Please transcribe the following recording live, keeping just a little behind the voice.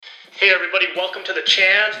Hey everybody, welcome to the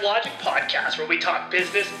ChansLogic podcast, where we talk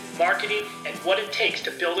business, marketing, and what it takes to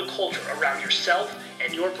build a culture around yourself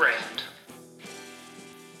and your brand.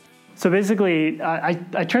 So basically,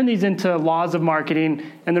 I turned these into laws of marketing,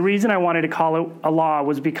 and the reason I wanted to call it a law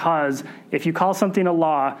was because if you call something a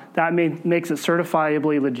law, that makes it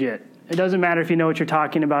certifiably legit. It doesn't matter if you know what you're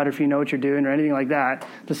talking about or if you know what you're doing or anything like that.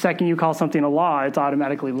 The second you call something a law, it's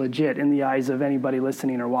automatically legit in the eyes of anybody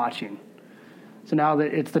listening or watching. So now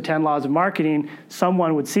that it's the 10 laws of marketing,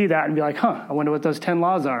 someone would see that and be like, I wonder what those 10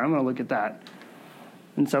 laws are. I'm going to look at that.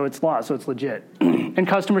 And so it's law, so it's legit. And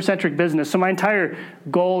customer-centric business. So my entire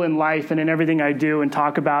goal in life and in everything I do and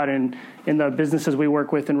talk about and in the businesses we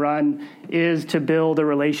work with and run is to build a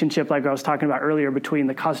relationship, like I was talking about earlier, between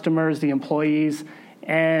the customers, the employees,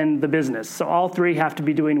 and the business. So all three have to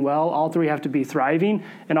be doing well, all three have to be thriving,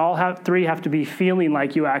 and three have to be feeling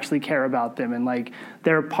like you actually care about them and like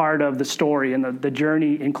they're part of the story and the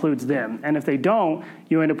journey includes them. And if they don't,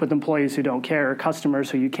 you end up with employees who don't care, customers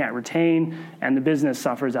who you can't retain, and the business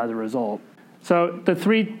suffers as a result. So the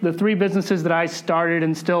three businesses that I started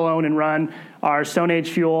and still own and run are Stone Age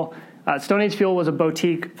Fuel. Stone Age Fuel was a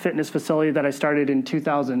boutique fitness facility that I started in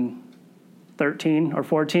 2013 or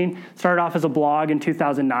 14. Started off as a blog in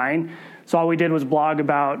 2009. So all we did was blog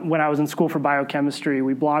about when I was in school for biochemistry.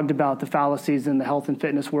 We blogged about the fallacies in the health and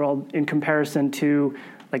fitness world in comparison to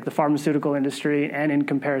like the pharmaceutical industry and in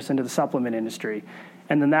comparison to the supplement industry.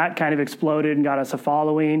 And then that kind of exploded and got us a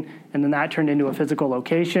following. And then that turned into a physical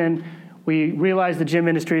location. We realized the gym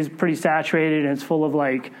industry is pretty saturated and it's full of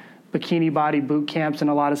like bikini body boot camps and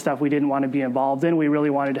a lot of stuff we didn't want to be involved in. We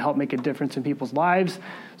really wanted to help make a difference in people's lives.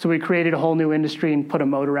 So we created a whole new industry and put a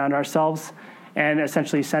moat around ourselves and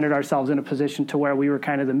essentially centered ourselves in a position to where we were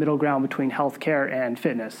kind of the middle ground between healthcare and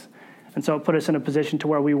fitness. And so it put us in a position to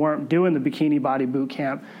where we weren't doing the bikini body boot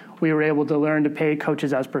camp. We were able to learn to pay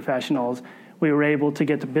coaches as professionals. We were able to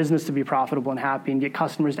get the business to be profitable and happy and get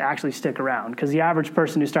customers to actually stick around. Because the average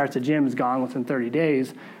person who starts a gym is gone within 30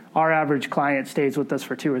 days. Our average client stays with us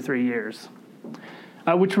for 2 or 3 years,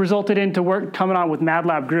 which resulted into work coming on with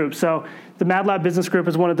MadLab Group. So the MadLab Business Group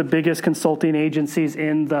is one of the biggest consulting agencies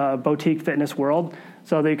in the boutique fitness world.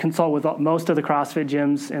 So they consult with most of the CrossFit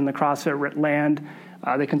gyms in the CrossFit land.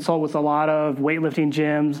 They consult with a lot of weightlifting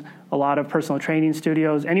gyms, a lot of personal training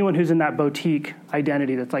studios, anyone who's in that boutique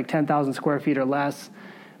identity that's like 10,000 square feet or less.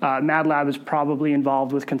 MadLab is probably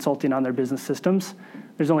involved with consulting on their business systems.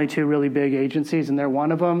 There's only 2 really big agencies, and they're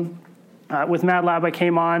one of them. With MadLab, I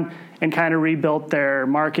came on and kind of rebuilt their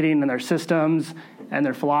marketing and their systems and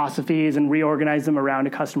their philosophies and reorganized them around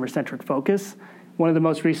a customer-centric focus. One of the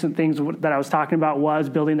most recent things that I was talking about was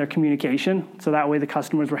building their communication. So that way the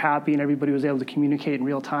customers were happy and everybody was able to communicate in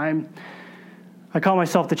real time. I call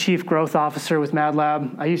myself the Chief Growth Officer with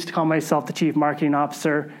MadLab. I used to call myself the Chief Marketing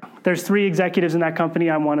Officer. There's 3 executives in that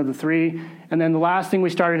company. I'm one of the 3. And then the last thing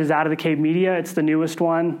we started is Out of the Cave Media. It's the newest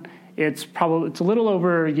one. It's a little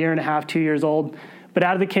over a year and a half, 2 years old. But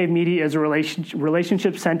Out of the Cave Media is a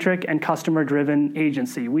relationship-centric and customer-driven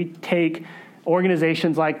agency. We take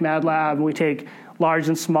organizations like MadLab, we take large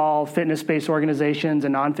and small fitness-based organizations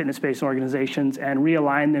and non-fitness-based organizations and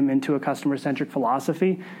realign them into a customer-centric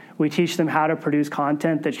philosophy. We teach them how to produce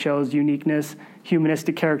content that shows uniqueness,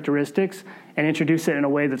 humanistic characteristics, and introduce it in a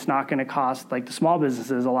way that's not going to cost like the small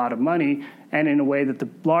businesses a lot of money, and in a way that the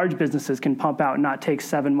large businesses can pump out and not take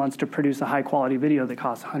 7 months to produce a high-quality video that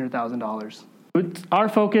costs $100,000. Our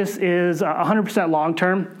focus is 100%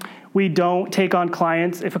 long-term. We don't take on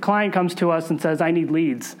clients. If a client comes to us and says, I need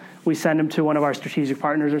leads, we send them to one of our strategic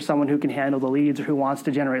partners or someone who can handle the leads or who wants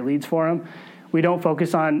to generate leads for them. We don't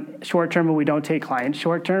focus on short-term, and we don't take clients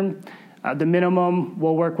short-term. The minimum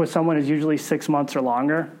we'll work with someone is usually 6 months or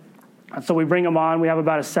longer. So we bring them on. We have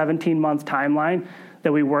about a 17-month timeline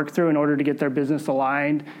that we work through in order to get their business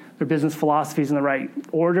aligned, their business philosophies in the right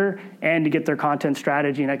order, and to get their content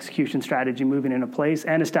strategy and execution strategy moving into place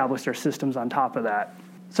and establish their systems on top of that.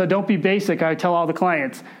 So don't be basic. I tell all the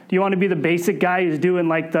clients, do you want to be the basic guy who's doing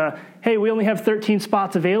like hey, we only have 13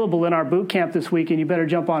 spots available in our boot camp this week and you better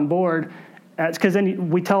jump on board? It's because then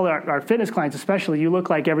we tell our fitness clients especially, you look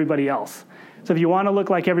like everybody else. So if you want to look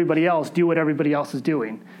like everybody else, do what everybody else is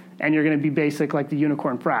doing. And you're going to be basic like the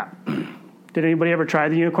unicorn frap. Did anybody ever try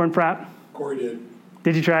the unicorn frap? Corey did.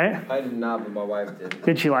 Did you try it? I did not, but my wife did.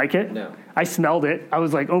 Did she like it? No. I smelled it. I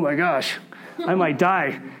was like, oh my gosh, I might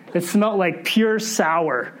die. It smelled like pure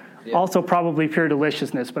sour. Yeah. Also probably pure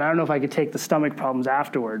deliciousness, but I don't know if I could take the stomach problems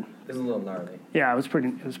afterward. It was a little gnarly. Yeah,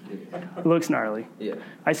 it looks gnarly. Yeah.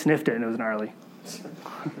 I sniffed it and it was gnarly.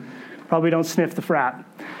 Probably don't sniff the frap.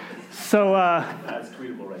 So, that's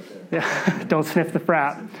tweetable right there. Yeah, don't sniff the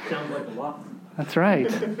frap. Sounds like a lot. That's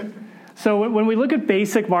right. So when we look at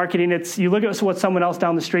basic marketing, you look at what someone else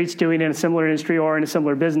down the street's doing in a similar industry or in a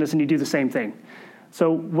similar business, and you do the same thing.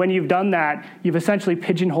 So when you've done that, you've essentially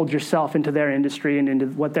pigeonholed yourself into their industry and into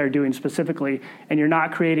what they're doing specifically, and you're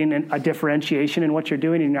not creating a differentiation in what you're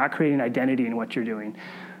doing, and you're not creating identity in what you're doing.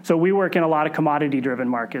 So we work in a lot of commodity-driven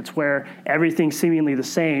markets where everything's seemingly the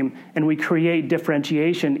same, and we create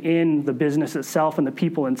differentiation in the business itself and the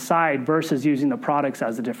people inside versus using the products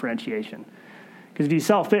as a differentiation. Because if you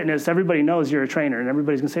sell fitness, everybody knows you're a trainer, and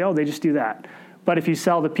everybody's going to say, oh, they just do that. But if you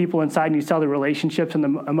sell the people inside and you sell the relationships and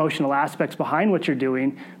the emotional aspects behind what you're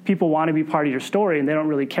doing, people want to be part of your story, and they don't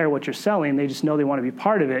really care what you're selling. They just know they want to be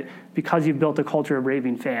part of it because you've built a culture of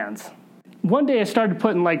raving fans. One day I started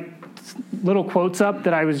putting little quotes up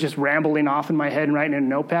that I was just rambling off in my head and writing in a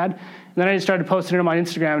notepad. And then I just started posting them on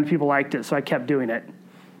Instagram, and people liked it, so I kept doing it.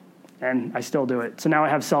 And I still do it. So now I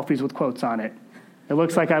have selfies with quotes on it. It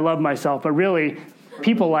looks like I love myself, but really,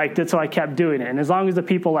 people liked it, so I kept doing it. And as long as the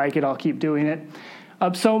people like it, I'll keep doing it.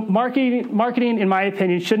 So marketing, in my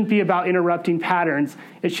opinion, shouldn't be about interrupting patterns.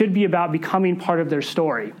 It should be about becoming part of their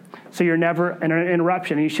story. So you're never an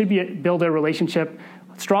interruption. And you should build a relationship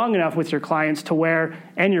strong enough with your clients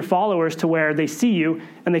and your followers to where they see you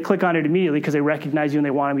and they click on it immediately because they recognize you and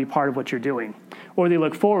they want to be part of what you're doing. Or they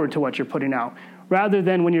look forward to what you're putting out. Rather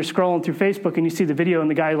than when you're scrolling through Facebook and you see the video and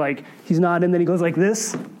the guy he's not, and then he goes like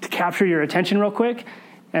this to capture your attention real quick,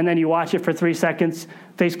 and then you watch it for 3 seconds.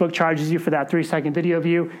 Facebook charges you for that 3-second video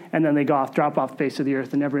view, and then they drop off the face of the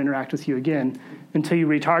earth and never interact with you again until you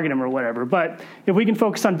retarget them or whatever. But if we can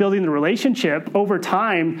focus on building the relationship over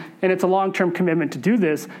time, and it's a long-term commitment to do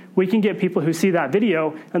this, we can get people who see that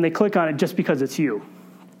video and they click on it just because it's you.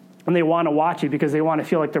 And they want to watch it because they want to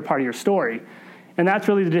feel like they're part of your story. And that's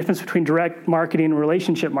really the difference between direct marketing and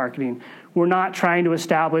relationship marketing. We're not trying to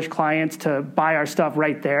establish clients to buy our stuff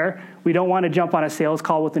right there. We don't want to jump on a sales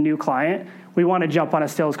call with a new client. We want to jump on a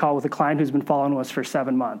sales call with a client who's been following us for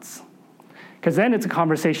 7 months. Because then it's a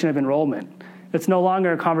conversation of enrollment. It's no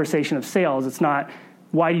longer a conversation of sales. It's not,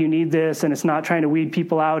 why do you need this? And it's not trying to weed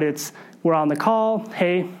people out. It's, we're on the call.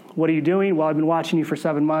 Hey, what are you doing? Well, I've been watching you for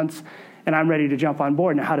 7 months, and I'm ready to jump on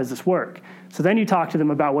board. Now, how does this work? So then you talk to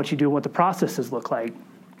them about what you do and what the processes look like.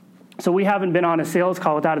 So we haven't been on a sales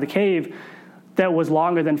call with Out of the Cave that was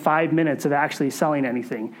longer than 5 minutes of actually selling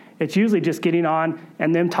anything. It's usually just getting on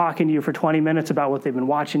and them talking to you for 20 minutes about what they've been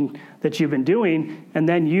watching that you've been doing, and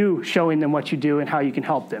then you showing them what you do and how you can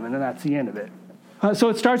help them, and then that's the end of it. So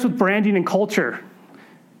it starts with branding and culture.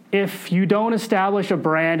 If you don't establish a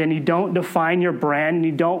brand and you don't define your brand and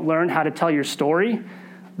you don't learn how to tell your story,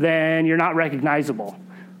 then you're not recognizable.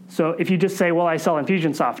 So if you just say, well, I sell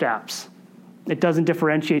Infusionsoft apps, it doesn't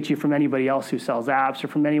differentiate you from anybody else who sells apps or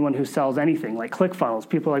from anyone who sells anything like ClickFunnels.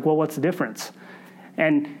 People are like, well, what's the difference?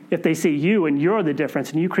 And if they see you and you're the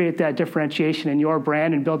difference and you create that differentiation in your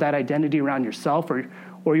brand and build that identity around yourself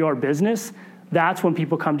or your business, that's when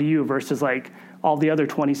people come to you versus like all the other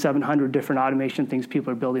 2,700 different automation things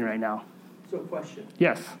people are building right now. So question.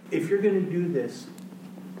 Yes. If you're going to do this,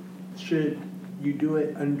 should you do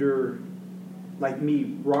it under, like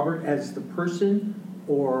me, Robert as the person,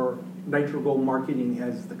 or Nitro Gold Marketing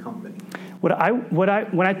as the company? When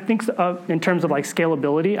I think of in terms of like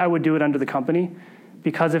scalability, I would do it under the company,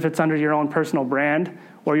 because if it's under your own personal brand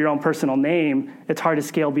or your own personal name, it's hard to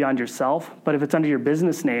scale beyond yourself. But if it's under your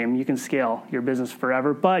business name, you can scale your business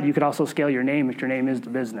forever. But you could also scale your name if your name is the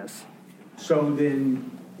business. So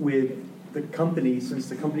then with the company, since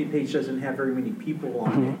the company page doesn't have very many people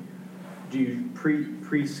on it, do you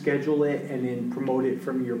pre-schedule it and then promote it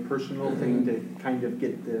from your personal thing to kind of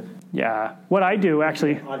get the what I do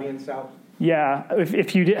actually audience out? Yeah,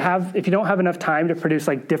 if you don't have enough time to produce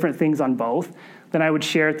like different things on both, then I would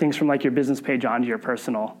share things from like your business page onto your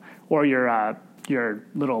personal or your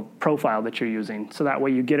little profile that you're using. So that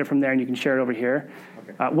way you get it from there and you can share it over here.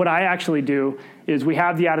 Okay. What I actually do is we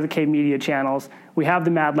have the Out of the Cave media channels, we have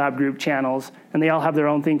the Mad Lab group channels, and they all have their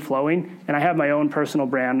own thing flowing. And I have my own personal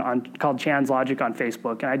brand called ChansLogic on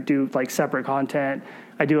Facebook, and I do like separate content.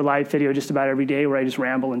 I do a live video just about every day where I just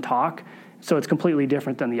ramble and talk. So it's completely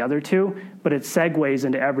different than the other two, but it segues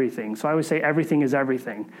into everything. So I always say everything is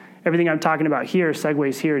everything. Everything I'm talking about here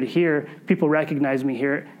segues here to here. People recognize me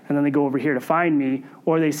here, and then they go over here to find me,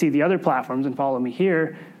 or they see the other platforms and follow me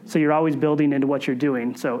here. So you're always building into what you're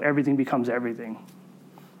doing, so everything becomes everything.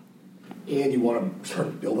 And you want to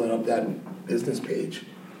start building up that business page.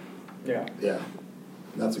 Yeah. Yeah.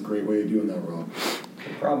 That's a great way of doing that, Rob.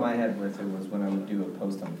 The problem I had with it was when I would do a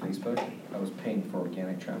post on Facebook, I was paying for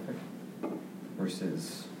organic traffic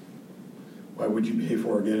versus... Why would you pay for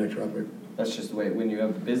organic traffic? That's just the way, when you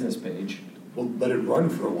have the business page, Well, let it run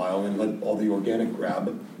for a while and let all the organic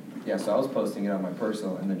grab. Yeah, so I was posting it on my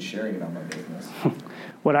personal and then sharing it on my business.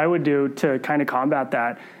 What I would do to kind of combat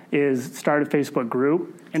that is start a Facebook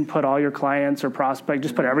group and put all your clients or prospects,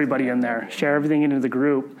 just put everybody in there, share everything into the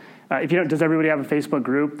group. If you don't, does everybody have a Facebook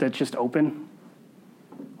group that's just open?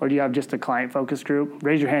 Or do you have just a client-focused group?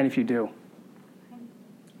 Raise your hand if you do.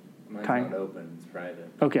 Mine's not open, it's private.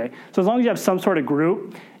 Okay, so as long as you have some sort of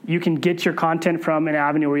group, you can get your content from an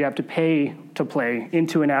avenue where you have to pay to play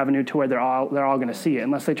into an avenue to where they're all going to see it,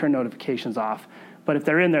 unless they turn notifications off. But if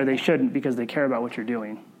they're in there, they shouldn't because they care about what you're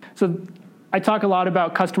doing. So I talk a lot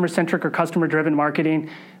about customer-centric or customer-driven marketing.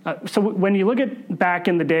 So when you look at back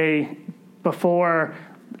in the day before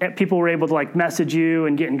people were able to like message you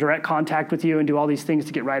and get in direct contact with you and do all these things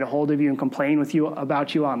to get right a hold of you and complain with you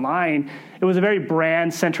about you online, it was a very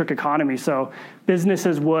brand-centric economy. So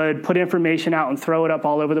businesses would put information out and throw it up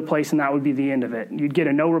all over the place, and that would be the end of it. You'd get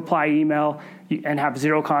a no-reply email and have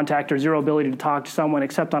zero contact or zero ability to talk to someone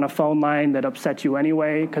except on a phone line that upset you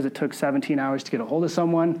anyway because it took 17 hours to get a hold of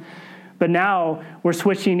someone. But now we're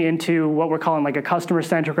switching into what we're calling like a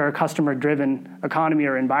customer-centric or a customer-driven economy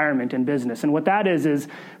or environment in business. And what that is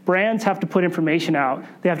brands have to put information out.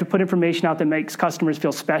 They have to put information out that makes customers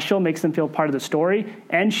feel special, makes them feel part of the story,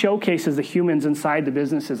 and showcases the humans inside the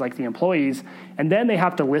businesses, like the employees. And then they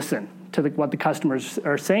have to listen to what the customers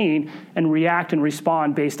are saying and react and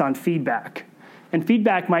respond based on feedback. And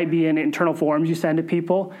feedback might be in internal forums you send to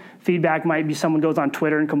people. Feedback might be someone goes on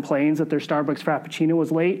Twitter and complains that their Starbucks Frappuccino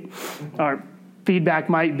was late. Or feedback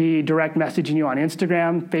might be direct messaging you on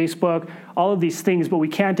Instagram, Facebook, all of these things, but we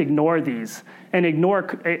can't ignore these. And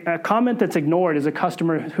a comment that's ignored is a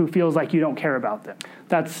customer who feels like you don't care about them.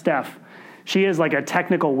 That's Steph. She is like a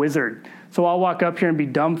technical wizard. So I'll walk up here and be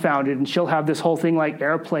dumbfounded, and she'll have this whole thing like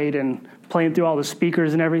airplayed and playing through all the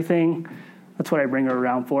speakers and everything. That's what I bring her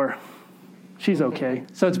around for. She's okay.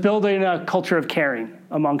 So it's building a culture of caring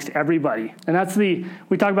amongst everybody. And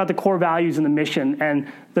we talk about the core values and the mission.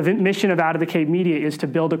 And the mission of Out of the Cave Media is to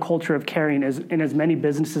build a culture of caring in as many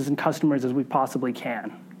businesses and customers as we possibly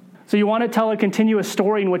can. So you want to tell a continuous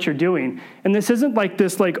story in what you're doing. And this isn't like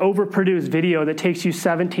this like overproduced video that takes you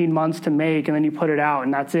 17 months to make and then you put it out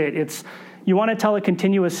and that's it. You want to tell a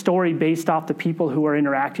continuous story based off the people who are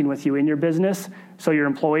interacting with you in your business, so your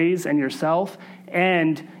employees and yourself,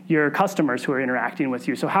 and your customers who are interacting with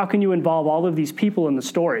you. So how can you involve all of these people in the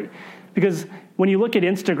story? Because when you look at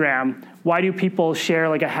Instagram, why do people share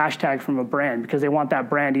like a hashtag from a brand? Because they want that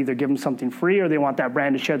brand to either give them something free or they want that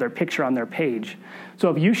brand to share their picture on their page. So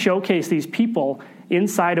if you showcase these people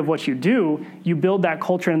inside of what you do, you build that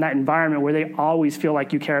culture and that environment where they always feel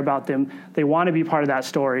like you care about them. They want to be part of that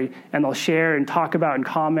story, and they'll share and talk about and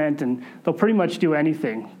comment, and they'll pretty much do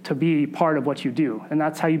anything to be part of what you do. And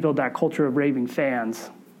that's how you build that culture of raving fans.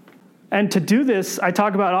 And to do this, I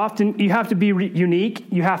talk about often, you have to be unique,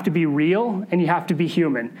 you have to be real, and you have to be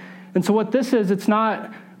human. And so what this is, it's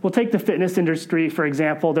not, we'll take the fitness industry, for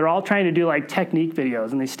example. They're all trying to do like technique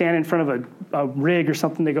videos, and they stand in front of a rig or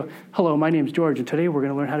something. They go, hello, my name's George, and today we're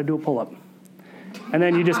going to learn how to do a pull-up. And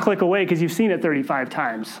then you just click away because you've seen it 35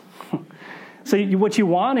 times. So what you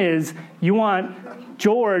want is, you want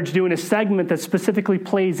George doing a segment that specifically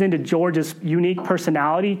plays into George's unique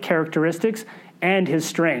personality, characteristics, and his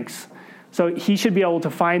strengths. So he should be able to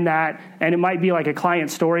find that, and it might be like a client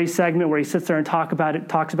story segment where he sits there and talks about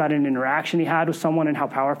an interaction he had with someone and how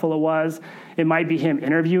powerful it was. It might be him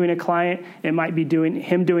interviewing a client. It might be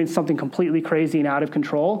him doing something completely crazy and out of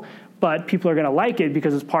control, but people are going to like it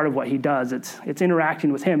because it's part of what he does. It's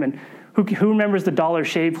interacting with him. And who remembers the Dollar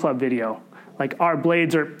Shave Club video? Like, our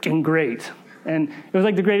blades are great. And it was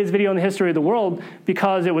like the greatest video in the history of the world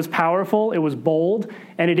because it was powerful, it was bold,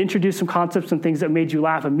 and it introduced some concepts and things that made you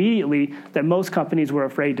laugh immediately that most companies were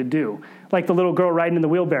afraid to do. Like the little girl riding in the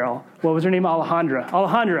wheelbarrow. What was her name? Alejandra.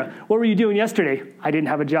 Alejandra, what were you doing yesterday? I didn't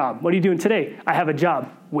have a job. What are you doing today? I have a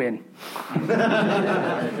job. Win.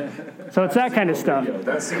 So it's that kind of stuff.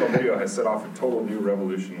 That single video has set off a total new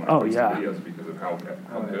revolution on videos because of how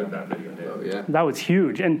good that video did. Oh, yeah. That was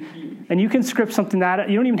huge. And you can script something that,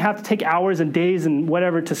 you don't even have to take hours and days and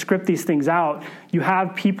whatever to script these things out. You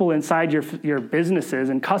have people inside your businesses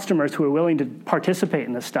and customers who are willing to participate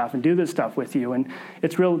in this stuff and do this stuff with you. And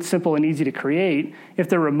it's real simple and easy to create. If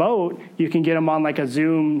they're remote, you can get them on like a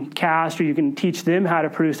Zoom cast, or you can teach them how to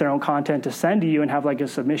produce their own content to send to you and have like a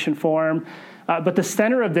submission form. But the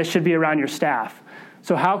center of this should be around your staff.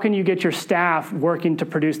 So how can you get your staff working to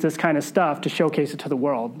produce this kind of stuff to showcase it to the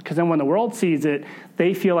world? Because then when the world sees it,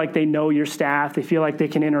 they feel like they know your staff, they feel like they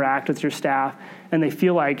can interact with your staff, and they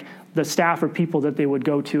feel like the staff are people that they would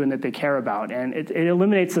go to and that they care about. And it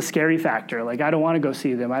eliminates the scary factor. Like, I don't want to go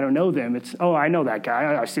see them. I don't know them. It's, oh, I know that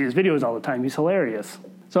guy. I see his videos all the time. He's hilarious.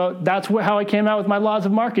 So that's how I came out with my laws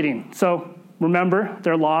of marketing. So remember,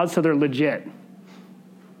 they're laws, so they're legit.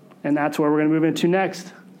 And that's where we're going to move into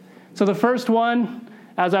next. So the first one,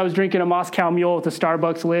 as I was drinking a Moscow Mule with a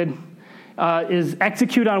Starbucks lid, is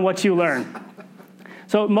execute on what you learn.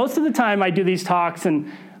 So most of the time I do these talks, and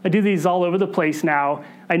I do these all over the place now.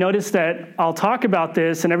 I notice that I'll talk about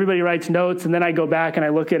this, and everybody writes notes, and then I go back and I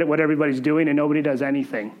look at what everybody's doing, and nobody does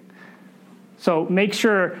anything. So make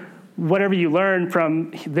sure whatever you learn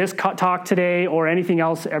from this talk today or anything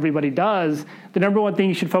else everybody does, the number one thing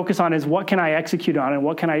you should focus on is what can I execute on and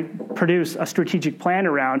what can I produce a strategic plan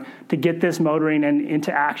around to get this motoring and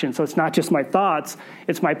into action. So it's not just my thoughts,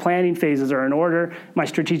 it's my planning phases are in order, my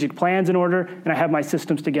strategic plan's in order, and I have my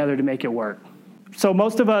systems together to make it work. So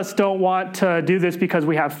most of us don't want to do this because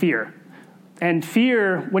we have fear. And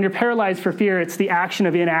fear, when you're paralyzed for fear, it's the action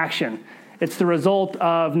of inaction. It's the result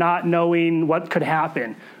of not knowing what could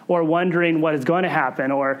happen or wondering what is going to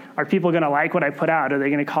happen, or are people going to like what I put out? Are they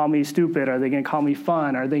going to call me stupid? Are they going to call me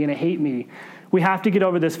fun? Are they going to hate me? We have to get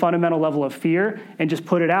over this fundamental level of fear and just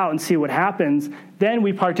put it out and see what happens. Then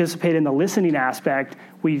we participate in the listening aspect.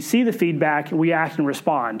 We see the feedback, we act and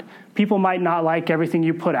respond. People might not like everything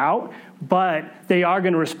you put out, but they are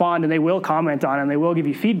going to respond and they will comment on it and they will give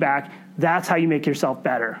you feedback. That's how you make yourself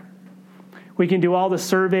better. We can do all the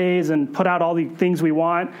surveys and put out all the things we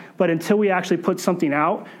want, but until we actually put something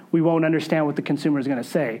out, we won't understand what the consumer is going to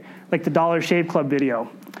say. Like the Dollar Shave Club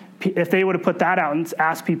video. If they would have put that out and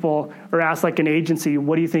asked people, or asked like an agency,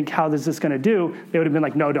 what do you think, how is this going to do? They would have been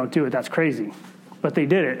like, no, don't do it. That's crazy. But they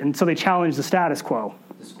did it. And so they challenged the status quo.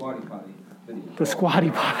 The squatty potty video. The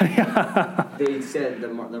squatty potty. They said, the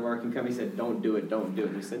marketing company said, don't do it, don't do it.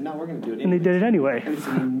 And they said, no, we're going to do it And they did it anyway. And it's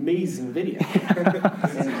an amazing video.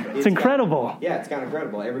 It's incredible. It's kind of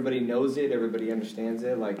incredible. Everybody knows it. Everybody understands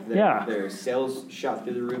it. Like, their sales shot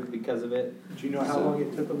through the roof because of it. Do you know how long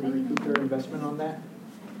it took them to recoup their investment on that?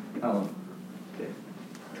 Oh. Okay.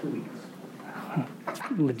 2 weeks.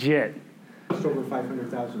 Legit. Just over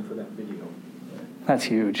 $500,000 for that video. That's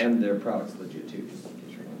huge. And their product's legit too.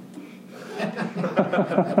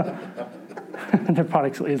 Their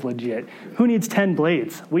product is legit. Who needs 10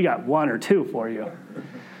 blades? We got 1 or 2 for you.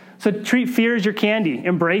 So treat fear as your candy.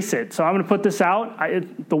 Embrace it. So I'm going to put this out.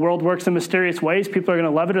 The world works in mysterious ways. People are going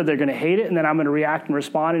to love it or they're going to hate it. And then I'm going to react and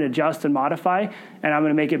respond and adjust and modify. And I'm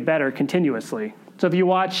going to make it better continuously. So if you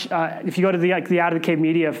watch, if you go to the Out of the Cave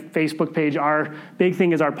Media Facebook page, our big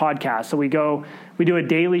thing is our podcast. So we do a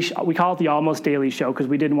daily, we call it the Almost Daily Show because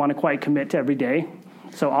we didn't want to quite commit to every day.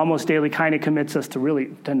 So Almost Daily kind of commits us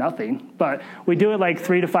to nothing. But we do it like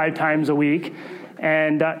 3 to 5 times a week.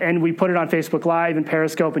 And we put it on Facebook Live and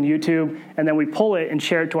Periscope and YouTube. And then we pull it and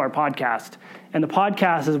share it to our podcast. And the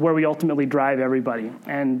podcast is where we ultimately drive everybody.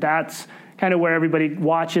 And that's kind of where everybody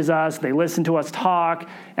watches us, they listen to us talk,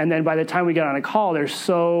 and then by the time we get on a call, they're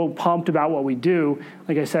so pumped about what we do.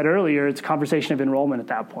 Like I said earlier, it's a conversation of enrollment at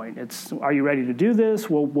that point. It's, are you ready to do this?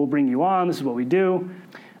 We'll bring you on. This is what we do.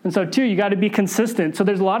 And so, too, you got to be consistent. So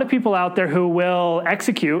there's a lot of people out there who will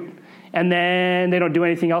execute, and then they don't do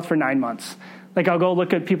anything else for 9 months. Like I'll go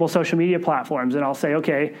look at people's social media platforms, and I'll say,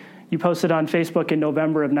 okay, you posted on Facebook in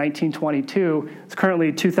November of 1922. It's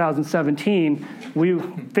currently 2017.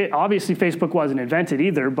 Obviously, Facebook wasn't invented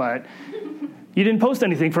either, but you didn't post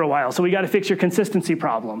anything for a while, so we got to fix your consistency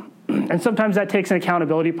problem. And sometimes that takes an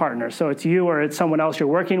accountability partner. So it's you or it's someone else you're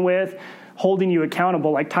working with, holding you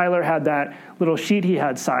accountable. Like Tyler had that little sheet he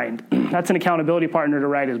had signed. That's an accountability partner to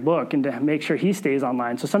write his book and to make sure he stays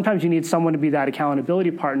online. So sometimes you need someone to be that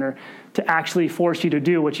accountability partner to actually force you to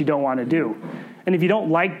do what you don't want to do. And if you don't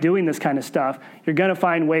like doing this kind of stuff, you're going to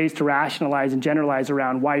find ways to rationalize and generalize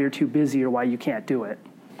around why you're too busy or why you can't do it.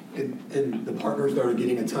 And the partners that are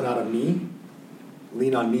getting a ton out of me,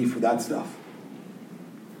 lean on me for that stuff.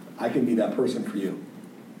 I can be that person for you.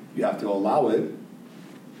 You have to allow it,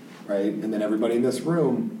 right? And then everybody in this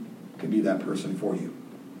room can be that person for you.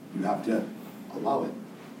 You have to allow it.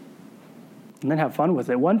 And then have fun with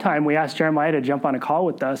it. One time we asked Jeremiah to jump on a call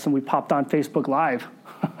with us, and we popped on Facebook Live.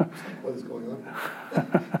 What is going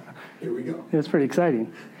on? Here we go. It was pretty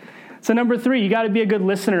exciting. So number 3, you got to be a good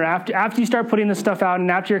listener. After you start putting this stuff out,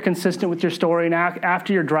 and after you're consistent with your story, and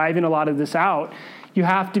after you're driving a lot of this out, you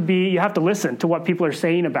have to listen to what people are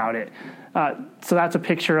saying about it. So that's a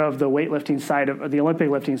picture of the weightlifting side of the Olympic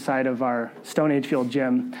lifting side of our Stone Age Field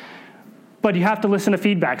gym. But you have to listen to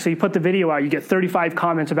feedback. So you put the video out, you get 35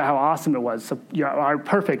 comments about how awesome it was. So you are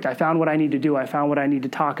perfect. I found what I need to do. I found what I need to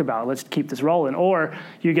talk about. Let's keep this rolling. Or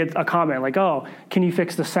you get a comment like, oh, can you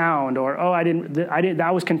fix the sound? Or, oh, I didn't,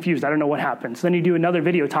 that was confused. I don't know what happened. So then you do another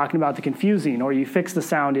video talking about the confusing, or you fix the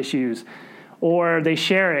sound issues, or they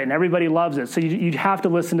share it and everybody loves it. So you have to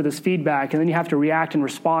listen to this feedback, and then you have to react and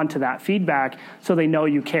respond to that feedback so they know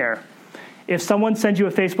you care. If someone sends you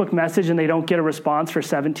a Facebook message and they don't get a response for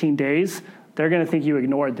 17 days, they're going to think you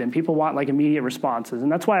ignored them. People want like immediate responses.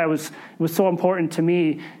 And that's why it was so important to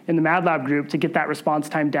me in the Mad Lab group to get that response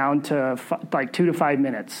time down to like 2 to 5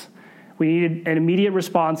 minutes. We needed an immediate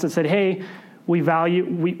response that said, hey, we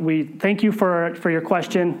thank you for your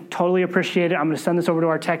question. Totally appreciate it. I'm going to send this over to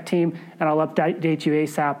our tech team, and I'll update you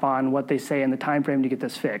ASAP on what they say and the time frame to get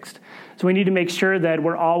this fixed. So we need to make sure that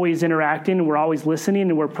we're always interacting, and we're always listening,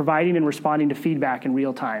 and we're providing and responding to feedback in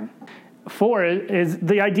real time. 4 is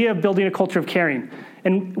the idea of building a culture of caring.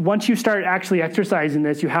 And once you start actually exercising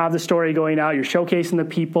this, you have the story going out, you're showcasing the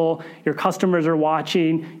people, your customers are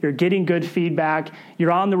watching, you're getting good feedback,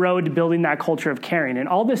 you're on the road to building that culture of caring. And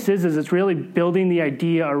all this is it's really building the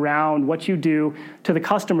idea around what you do to the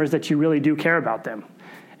customers that you really do care about them.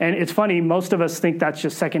 And it's funny, most of us think that's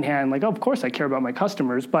just secondhand, like, oh, of course I care about my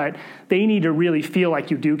customers, but they need to really feel like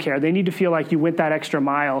you do care. They need to feel like you went that extra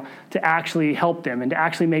mile to actually help them and to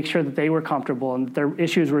actually make sure that they were comfortable and that their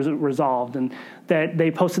issues were resolved, and that they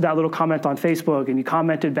posted that little comment on Facebook and you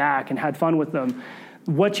commented back and had fun with them.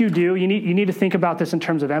 What you do, you need to think about this in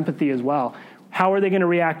terms of empathy as well. How are they going to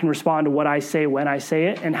react and respond to what I say when I say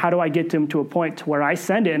it? And how do I get them to a point to where I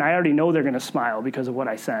send it and I already know they're going to smile because of what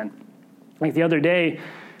I sent? Like the other day,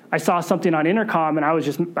 I saw something on Intercom, and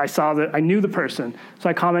I knew the person. So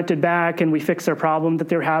I commented back, and we fixed their problem that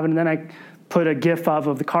they were having, and then I put a GIF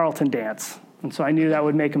of the Carlton dance. And so I knew that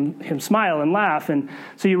would make him smile and laugh. And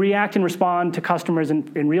so you react and respond to customers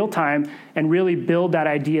in real time and really build that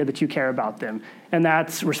idea that you care about them. And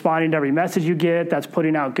that's responding to every message you get. That's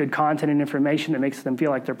putting out good content and information that makes them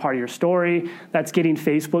feel like they're part of your story. That's getting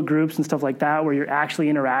Facebook groups and stuff like that where you're actually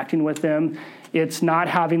interacting with them. It's not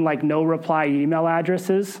having like no reply email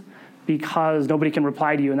addresses, because nobody can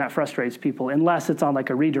reply to you, and that frustrates people unless it's on like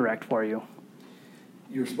a redirect for you.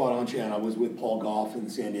 You're spot on, Chan. I was with Paul Goff in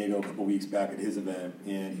San Diego a couple weeks back at his event,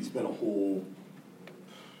 and he spent it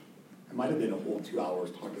might have been a whole 2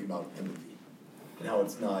 hours talking about empathy and how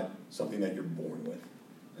it's not something that you're born with,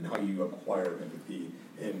 and how you acquire empathy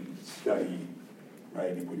and study,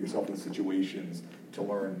 right, and put yourself in situations to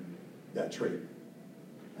learn that trait.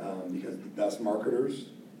 Because the best marketers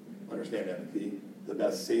understand empathy. The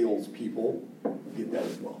best salespeople get that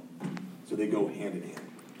as well. So they go hand in hand,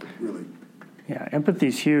 really. Yeah, empathy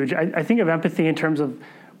is huge. I think of empathy in terms of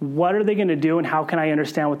what are they going to do and how can I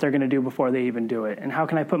understand what they're going to do before they even do it? And how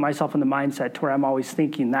can I put myself in the mindset to where I'm always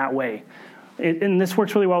thinking that way? And this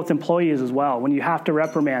works really well with employees as well. When you have to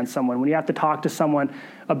reprimand someone, when you have to talk to someone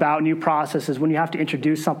about new processes, when you have to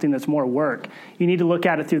introduce something that's more work, you need to look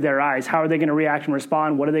at it through their eyes. How are they going to react and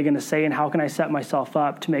respond? What are they going to say? And how can I set myself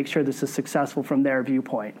up to make sure this is successful from their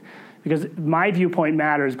viewpoint? Because my viewpoint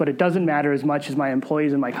matters, but it doesn't matter as much as my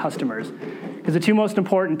employees and my customers. Because the two most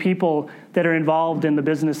important people that are involved in the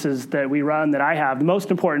businesses that we run, that I have, the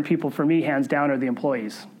most important people for me, hands down, are the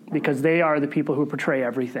employees. Because they are the people who portray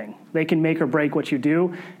everything. They can make or break what you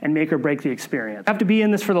do and make or break the experience. You have to be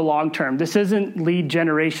in this for the long term. This isn't lead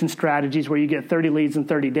generation strategies where you get 30 leads in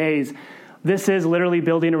 30 days. This is literally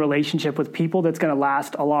building a relationship with people that's going to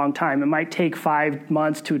last a long time. It might take 5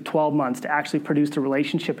 months to 12 months to actually produce the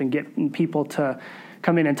relationship and get people to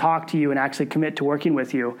come in and talk to you and actually commit to working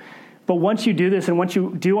with you. But once you do this, and once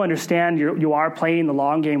you do understand you are playing the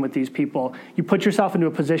long game with these people, you put yourself into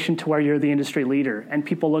a position to where you're the industry leader, and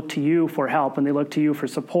people look to you for help, and they look to you for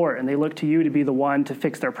support, and they look to you to be the one to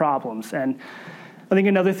fix their problems. And I think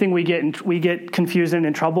another thing we get confused and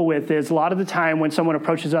in trouble with is a lot of the time when someone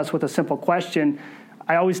approaches us with a simple question,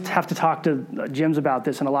 I always have to talk to gyms about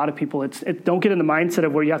this, and a lot of people, don't get in the mindset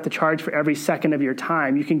of where you have to charge for every second of your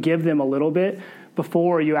time. You can give them a little bit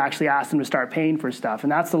before you actually ask them to start paying for stuff,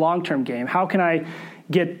 and that's the long-term game. How can I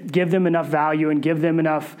give them enough value and give them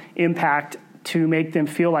enough impact to make them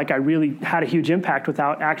feel like I really had a huge impact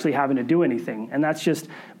without actually having to do anything? And that's just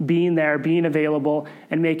being there, being available,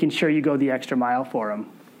 and making sure you go the extra mile for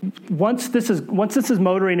them. Once this is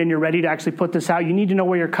motoring and you're ready to actually put this out, you need to know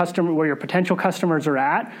where your potential customers are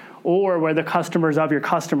at, or where the customers of your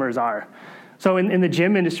customers are. So in the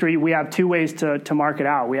gym industry, we have 2 ways to market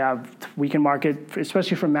out. We can market,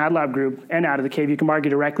 especially from Mad Lab Group and Out of the Cave, you can market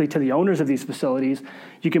directly to the owners of these facilities.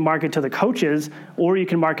 You can market to the coaches, or you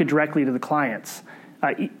can market directly to the clients.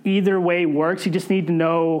 Either way works. You just need to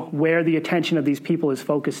know where the attention of these people is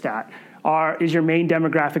focused at. Is your main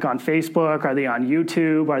demographic on Facebook? Are they on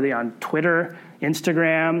YouTube? Are they on Twitter,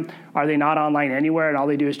 Instagram? Are they not online anywhere and all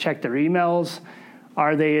they do is check their emails?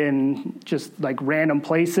 Are they in just like random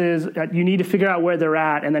places? You need to figure out where they're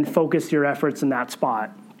at and then focus your efforts in that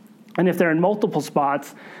spot. And if they're in multiple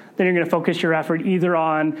spots, then you're going to focus your effort either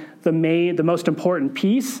on the most important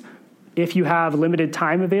piece, if you have limited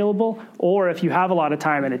time available, or if you have a lot of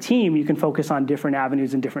time and a team, you can focus on different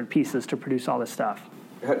avenues and different pieces to produce all this stuff.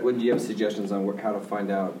 Do you have suggestions on how to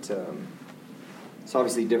find out? So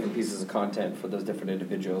obviously different pieces of content for those different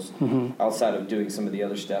individuals, outside of doing some of the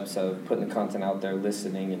other steps of putting the content out there,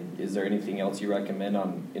 listening, and is there anything else you recommend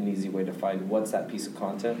on an easy way to find what's that piece of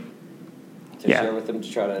content to share with them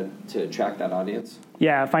to try to attract that audience?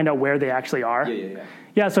 Yeah, find out where they actually are.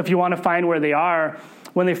 Yeah, so if you want to find where they are,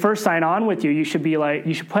 when they first sign on with you, you should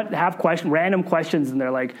have random questions in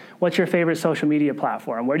there like, what's your favorite social media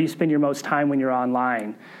platform? Where do you spend your most time when you're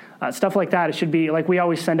online? Stuff like that. It should be like we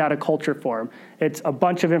always send out a culture form. It's a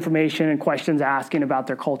bunch of information and questions asking about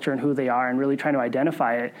their culture and who they are and really trying to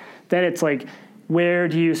identify it. Then it's like, where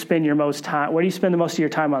do you spend your most time? Where do you spend the most of your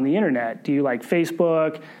time on the internet? Do you like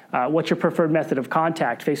Facebook? What's your preferred method of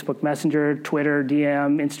contact? Facebook Messenger, Twitter,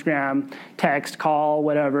 DM, Instagram, text, call,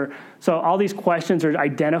 whatever. So all these questions are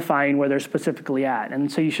identifying where they're specifically at.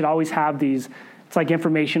 And so you should always have these, it's like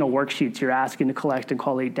informational worksheets you're asking to collect and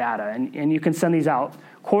collate data. And you can send these out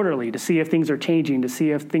quarterly to see if things are changing, to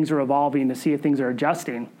see if things are evolving, to see if things are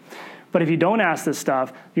adjusting. But if you don't ask this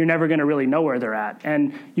stuff, you're never going to really know where they're at.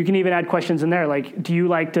 And you can even add questions in there like, do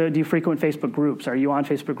you frequent Facebook groups? Are you on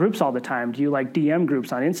Facebook groups all the time? Do you like DM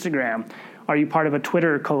groups on Instagram? Are you part of a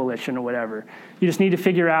Twitter coalition or whatever? You just need to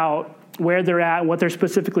figure out where they're at, what they're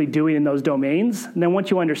specifically doing in those domains. And then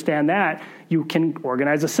once you understand that, you can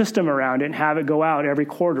organize a system around it and have it go out every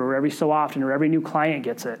quarter or every so often or every new client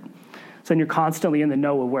gets it. So then you're constantly in the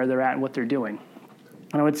know of where they're at and what they're doing.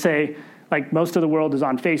 And I would say, like most of the world is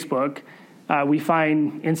on Facebook. We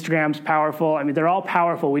find Instagram's powerful. I mean, they're all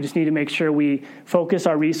powerful. We just need to make sure we focus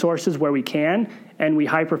our resources where we can, and we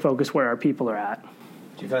hyper-focus where our people are at.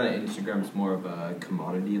 Do you find that Instagram's more of a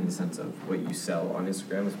commodity in the sense of what you sell on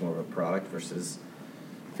Instagram is more of a product versus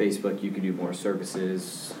Facebook? You can do more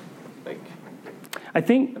services. Like, I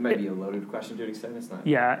think that might be a loaded question to an extent. It's not.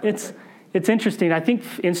 Yeah, it's interesting. I think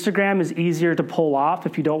Instagram is easier to pull off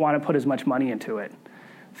if you don't want to put as much money into it.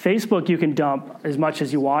 Facebook, you can dump as much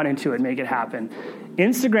as you want into it and make it happen.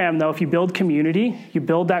 Instagram, though, if you build community, you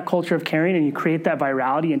build that culture of caring, and you create that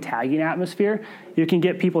virality and tagging atmosphere, you can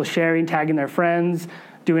get people sharing, tagging their friends,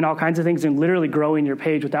 doing all kinds of things, and literally growing your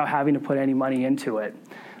page without having to put any money into it.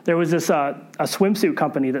 There was this a swimsuit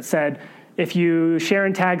company that said, if you share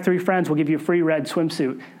and tag 3 friends, we'll give you a free red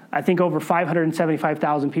swimsuit. I think over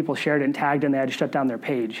 575,000 people shared it and tagged, and they had to shut down their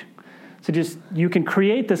page. So you can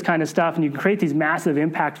create this kind of stuff, and you can create these massive,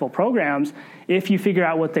 impactful programs if you figure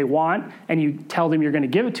out what they want and you tell them you're going to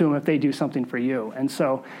give it to them if they do something for you. And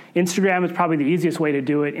so Instagram is probably the easiest way to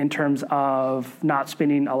do it in terms of not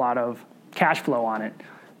spending a lot of cash flow on it.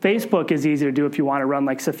 Facebook is easy to do if you want to run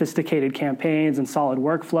like sophisticated campaigns and solid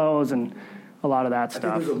workflows and a lot of that stuff. I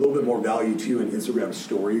think there's a little bit more value too in Instagram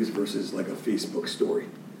stories versus like a Facebook story.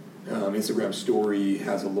 Instagram story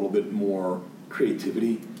has a little bit more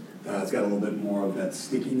creativity. It's got a little bit more of that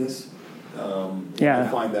stickiness. I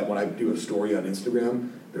find that when I do a story on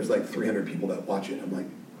Instagram, there's like 300 people that watch it. I'm like,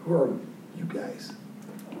 who are you guys?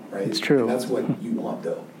 Right? It's true. And that's what you want,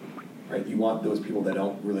 though. Right? You want those people that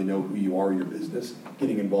don't really know who you are, your business,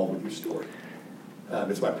 getting involved with your story.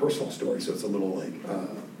 It's my personal story, so it's a little like,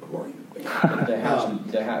 who are you?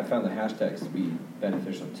 I found the hashtags to be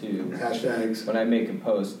beneficial too. Hashtags. When I make a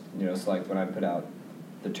post, it's like when I put out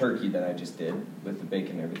the turkey that I just did with the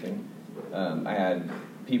bacon and everything, I had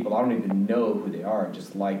people, I don't even know who they are,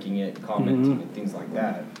 just liking it, commenting, and things like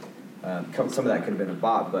that. Some of that could have been a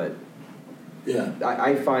bot, but yeah,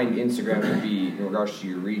 I find Instagram to be, in regards to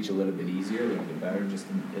your reach, a little bit easier, a little bit better, just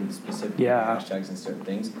in specific hashtags and certain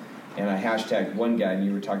things. And I hashtagged one guy, and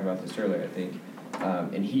you were talking about this earlier, I think,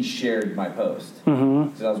 and he shared my post.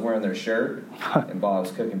 So I was wearing their shirt, and while I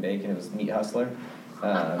was cooking bacon, it was Meat Hustler.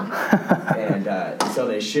 So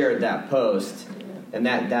they shared that post, and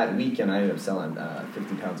that weekend I ended up selling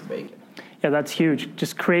 50 pounds of bacon. Yeah, that's huge.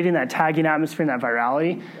 Just creating that tagging atmosphere and that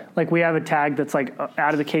virality. Like we have a tag that's like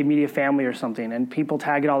out of the K Media family or something, and people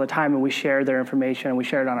tag it all the time, and we share their information, and we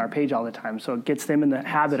share it on our page all the time. So it gets them in the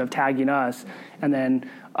habit of tagging us, and then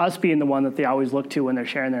us being the one that they always look to when they're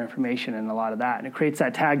sharing their information and a lot of that. And it creates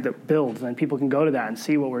that tag that builds, and then people can go to that and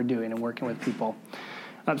see what we're doing and working with people.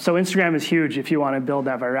 So Instagram is huge if you want to build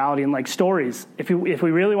that virality. And like stories, if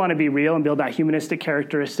we really want to be real and build that humanistic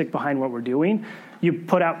characteristic behind what we're doing, you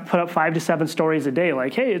put up 5 to 7 stories a day.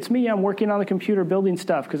 Like, hey, it's me. I'm working on the computer building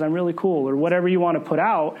stuff because I'm really cool, or whatever you want to put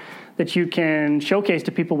out that you can showcase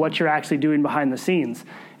to people what you're actually doing behind the scenes.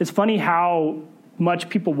 It's funny how much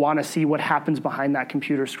people want to see what happens behind that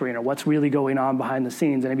computer screen or what's really going on behind the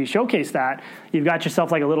scenes. And if you showcase that, you've got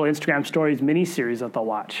yourself like a little Instagram Stories mini-series that they'll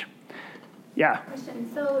watch. Yeah. Question.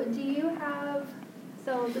 So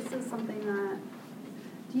this is something that,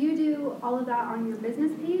 do you do all of that on your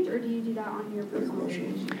business page or do you do that on your personal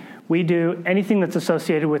page? We do anything that's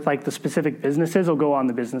associated with like the specific businesses will go on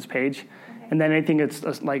the business page. Okay. And then anything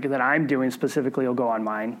that's like that I'm doing specifically will go on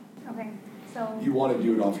mine. Okay. So you want to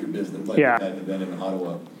do it off your business, like that event in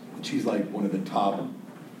Ottawa. She's like one of the top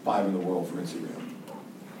 5 in the world for Instagram.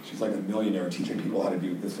 She's like a millionaire teaching people how to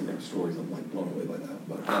do Instagram stories. I'm like blown away by that.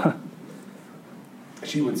 But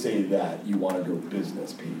she would say that you want to go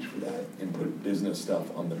business page for that and put business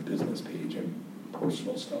stuff on the business page and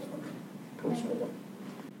personal stuff on the personal one.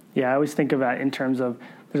 Yeah, I always think of that in terms of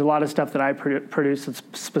there's a lot of stuff that I produce that's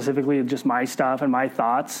specifically just my stuff and my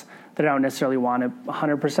thoughts that I don't necessarily want to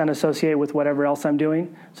 100% associate with whatever else I'm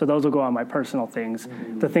doing. So those will go on my personal things.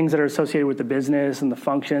 Mm-hmm. The things that are associated with the business and the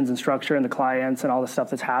functions and structure and the clients and all the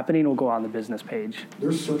stuff that's happening will go on the business page.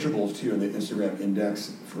 There's searchables too in the Instagram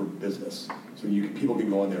index for business. So people can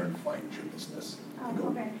go in there and find your business and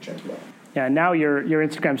go check you out. Yeah, now your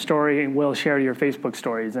Instagram story will share your Facebook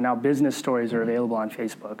stories, and now business stories are available on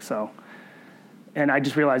Facebook. So. And I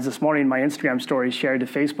just realized this morning my Instagram story shared to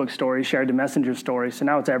Facebook stories, shared to Messenger stories, so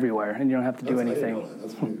now it's everywhere, and you don't have to do anything.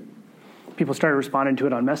 That's funny. People started responding to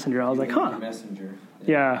it on Messenger. I was like, huh. Messenger.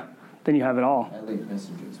 Yeah, then you have it all. I like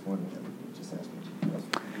Messenger this morning. Just asked me.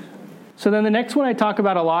 So then the next one I talk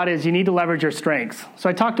about a lot is you need to leverage your strengths. So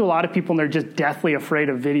I talk to a lot of people, and they're just deathly afraid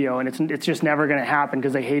of video, and it's just never going to happen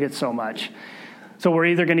because they hate it so much. So we're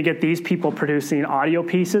either going to get these people producing audio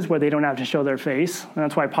pieces where they don't have to show their face. And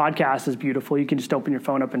that's why podcast is beautiful. You can just open your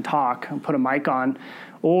phone up and talk and put a mic on.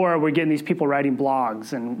 Or we're getting these people writing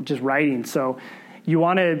blogs and just writing. So you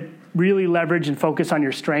want to really leverage and focus on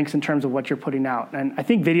your strengths in terms of what you're putting out. And I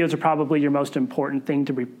think videos are probably your most important thing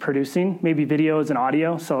to be producing, maybe videos and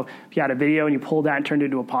audio. So if you had a video and you pulled that and turned it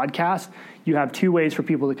into a podcast, you have 2 ways for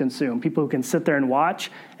people to consume. People who can sit there and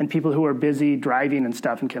watch and people who are busy driving and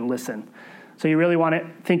stuff and can listen. So you really want to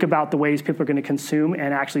think about the ways people are going to consume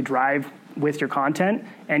and actually drive with your content,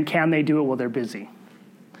 and can they do it while they're busy?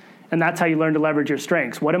 And that's how you learn to leverage your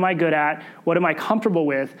strengths. What am I good at? What am I comfortable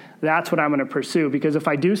with? That's what I'm going to pursue. Because if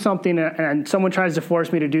I do something and someone tries to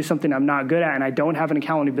force me to do something I'm not good at and I don't have an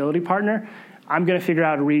accountability partner, I'm going to figure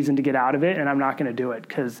out a reason to get out of it, and I'm not going to do it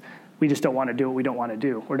because we just don't want to do what we don't want to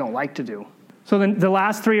do or don't like to do. So then the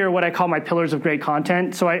last 3 are what I call my pillars of great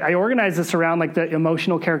content. So I organize this around like the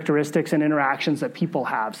emotional characteristics and interactions that people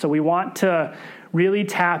have. So we want to really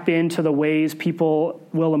tap into the ways people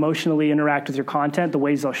will emotionally interact with your content, the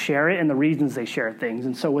ways they'll share it, and the reasons they share things.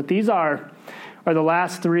 And so what these are the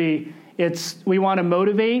last 3. We want to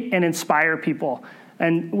motivate and inspire people.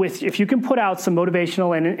 And if you can put out some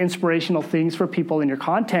motivational and inspirational things for people in your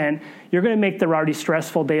content, you're going to make their already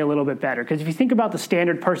stressful day a little bit better. Because if you think about the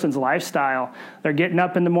standard person's lifestyle, they're getting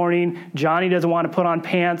up in the morning, Johnny doesn't want to put on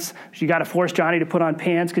pants, so you got to force Johnny to put on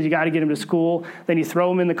pants because you got to get him to school. Then you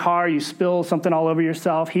throw him in the car, you spill something all over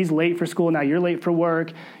yourself, he's late for school, now you're late for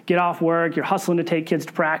work, get off work, you're hustling to take kids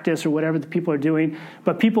to practice or whatever the people are doing.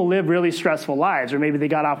 But people live really stressful lives, or maybe they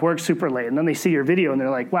got off work super late, and then they see your video and they're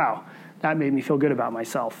like, wow, that made me feel good about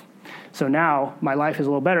myself. So now my life is a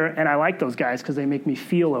little better, and I like those guys because they make me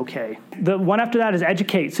feel okay. The one after that is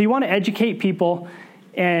educate. So you want to educate people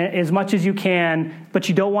as much as you can, but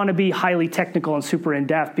you don't want to be highly technical and super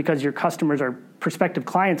in-depth because your customers or prospective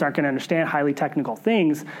clients aren't going to understand highly technical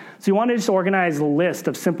things. So you want to just organize a list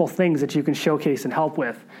of simple things that you can showcase and help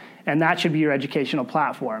with, and that should be your educational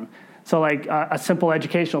platform. So like a simple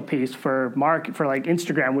educational piece for like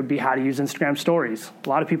Instagram would be how to use Instagram stories. A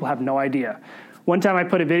lot of people have no idea. One time I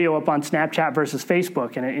put a video up on Snapchat versus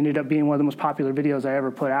Facebook, and it ended up being one of the most popular videos I ever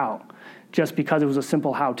put out just because it was a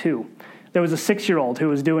simple how-to. There was a 6-year-old who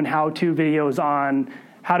was doing how-to videos on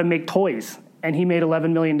how to make toys, and he made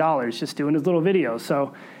 $11 million just doing his little videos.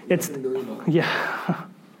 So it's, yeah.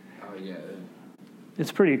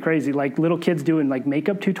 It's pretty crazy. Like little kids doing like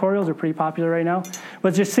makeup tutorials are pretty popular right now.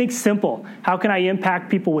 But just think simple. How can I impact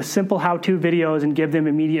people with simple how-to videos and give them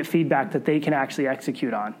immediate feedback that they can actually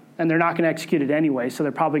execute on? And they're not going to execute it anyway, so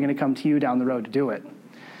they're probably going to come to you down the road to do it.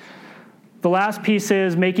 The last piece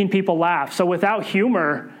is making people laugh. So without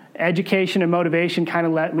humor, education and motivation kind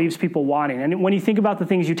of leaves people wanting. And when you think about the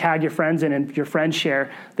things you tag your friends in and your friends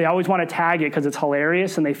share, they always want to tag it because it's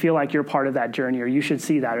hilarious and they feel like you're part of that journey, or you should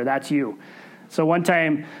see that, or that's you. So one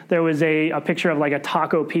time there was a picture of like a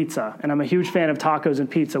taco pizza, and I'm a huge fan of tacos and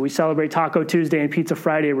pizza. We celebrate Taco Tuesday and Pizza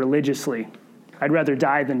Friday religiously. I'd rather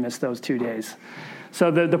die than miss those 2 days. So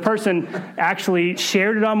the person actually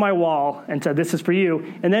shared it on my wall and said, "This is for you."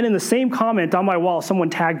 And then in the same comment on my wall, someone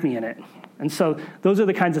tagged me in it. And so those are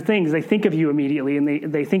the kinds of things. They think of you immediately, and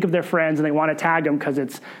they think of their friends, and they want to tag them because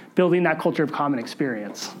it's building that culture of common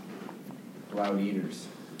experience. Loud eaters.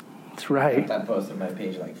 That's right. I got that posted on my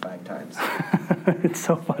page like 5 times. It's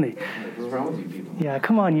so funny. What's wrong with you people? Yeah,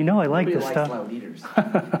 come on, I like Nobody this likes stuff. loud eaters.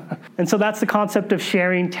 And so that's the concept of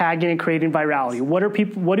sharing, tagging, and creating virality. What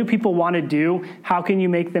do people want to do? How can you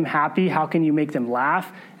make them happy? How can you make them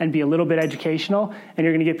laugh and be a little bit educational? And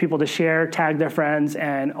you're going to get people to share, tag their friends,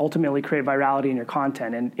 and ultimately create virality in your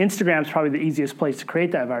content. And Instagram's probably the easiest place to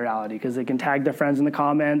create that virality because they can tag their friends in the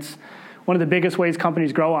comments. One of the biggest ways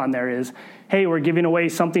companies grow on there is, hey, we're giving away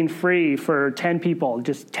something free for 10 people.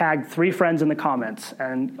 Just tag 3 friends in the comments.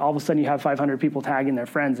 And all of a sudden you have 500 people tagging their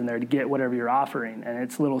friends in there to get whatever you're offering. And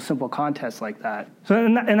it's little simple contests like that. So,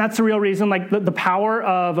 and that's the real reason, like the power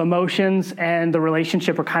of emotions and the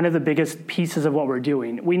relationship are kind of the biggest pieces of what we're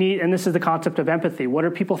doing. We need, and this is the concept of empathy. What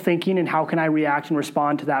are people thinking and how can I react and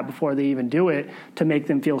respond to that before they even do it to make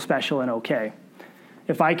them feel special and okay?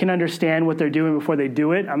 If I can understand what they're doing before they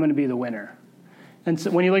do it, I'm going to be the winner. And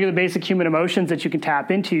so when you look at the basic human emotions that you can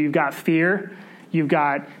tap into, you've got fear, you've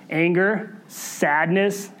got anger,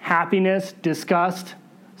 sadness, happiness, disgust,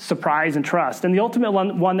 surprise, and trust. And the ultimate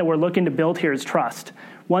one that we're looking to build here is trust.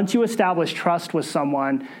 Once you establish trust with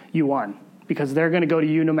someone, you won. Because they're going to go to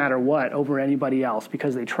you no matter what over anybody else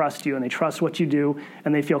because they trust you and they trust what you do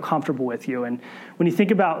and they feel comfortable with you. And when you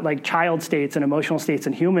think about like child states and emotional states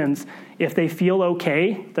in humans, if they feel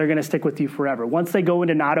okay, they're going to stick with you forever. Once they go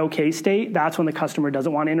into not okay state, that's when the customer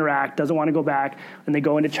doesn't want to interact, doesn't want to go back, and they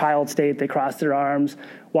go into child state, they cross their arms,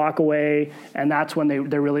 walk away, and that's when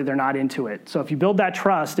they're not into it. So if you build that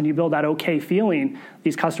trust and you build that okay feeling,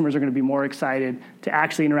 these customers are going to be more excited to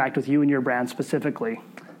actually interact with you and your brand specifically.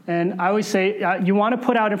 And I always say, you want to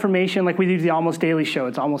put out information like we do the Almost Daily Show.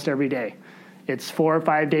 It's almost every day. It's 4 or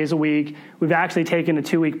 5 days a week. We've actually taken a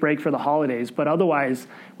 2-week break for the holidays, but otherwise,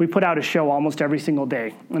 we put out a show almost every single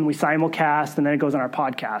day. And we simulcast, and then it goes on our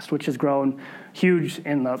podcast, which has grown huge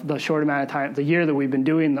in the short amount of time, the year that we've been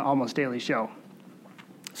doing the Almost Daily Show.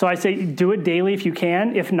 So I say do it daily if you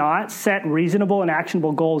can. If not, set reasonable and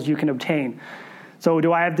actionable goals you can obtain. So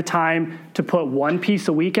do I have the time to put 1 piece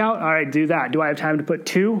a week out? All right, do that. Do I have time to put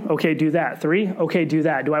 2? Okay, do that. 3? Okay, do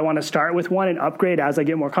that. Do I want to start with 1 and upgrade as I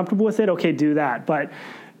get more comfortable with it? Okay, do that. But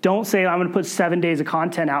don't say I'm going to put 7 days of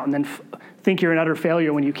content out and then think you're an utter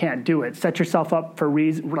failure when you can't do it. Set yourself up for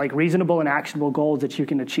reasonable and actionable goals that you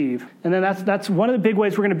can achieve. And then that's one of the big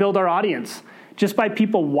ways we're going to build our audience. Just by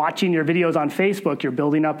people watching your videos on Facebook, you're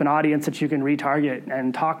building up an audience that you can retarget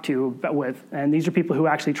and talk to with. And these are people who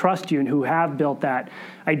actually trust you and who have built that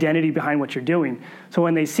identity behind what you're doing. So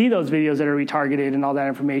when they see those videos that are retargeted and all that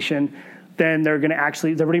information, then they're going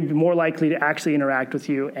to be more likely to actually interact with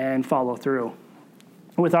you and follow through.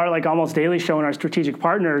 With our Almost Daily Show and our strategic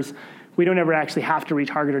partners, we don't ever actually have to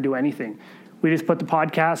retarget or do anything. We just put the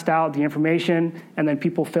podcast out, the information, and then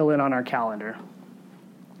people fill in on our calendar.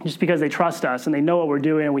 Just because they trust us and they know what we're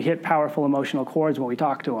doing and we hit powerful emotional chords when we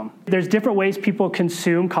talk to them. There's different ways people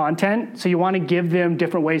consume content, so you want to give them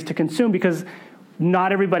different ways to consume because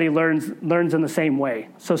not everybody learns in the same way.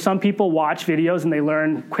 So some people watch videos and they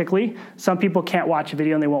learn quickly. Some people can't watch a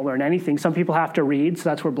video and they won't learn anything. Some people have to read, so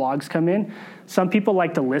that's where blogs come in. Some people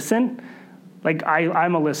like to listen. Like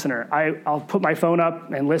I'm a listener. I'll put my phone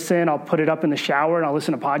up and listen. I'll put it up in the shower and I'll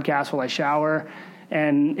listen to podcasts while I shower.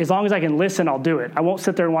 And as long as I can listen, I'll do it. I won't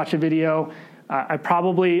sit there and watch a video. I'll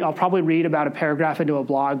probably read about a paragraph into a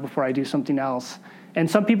blog before I do something else. And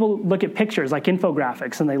some people look at pictures like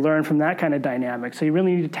infographics and they learn from that kind of dynamic. So you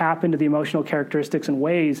really need to tap into the emotional characteristics and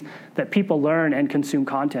ways that people learn and consume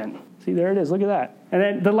content. See, there it is. Look at that. And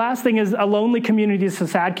then the last thing is a lonely community is a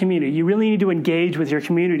sad community. You really need to engage with your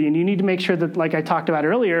community, and you need to make sure that, like I talked about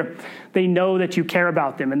earlier, they know that you care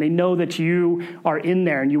about them, and they know that you are in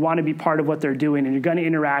there, and you want to be part of what they're doing, and you're going to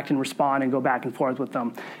interact and respond and go back and forth with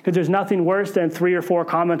them. Because there's nothing worse than 3 or 4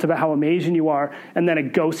 comments about how amazing you are, and then a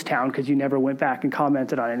ghost town because you never went back and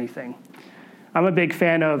commented on anything. I'm a big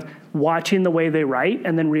fan of watching the way they write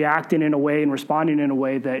and then reacting in a way and responding in a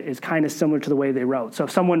way that is kind of similar to the way they wrote. So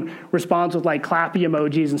if someone responds with clappy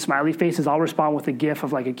emojis and smiley faces, I'll respond with a gif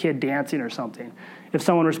of a kid dancing or something. If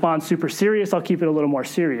someone responds super serious, I'll keep it a little more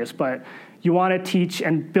serious. But You want to teach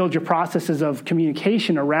and build your processes of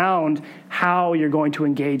communication around how you're going to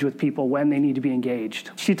engage with people when they need to be engaged.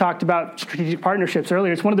 She talked about strategic partnerships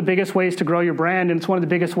earlier. It's one of the biggest ways to grow your brand, and it's one of the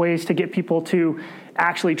biggest ways to get people to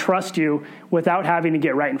actually trust you without having to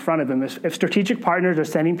get right in front of them. If strategic partners are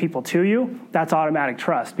sending people to you, that's automatic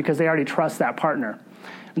trust because they already trust that partner.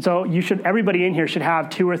 And so everybody in here should have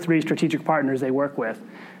 2 or 3 strategic partners they work with.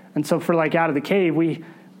 And so for like Out of the Cave,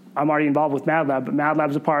 I'm already involved with MadLab, but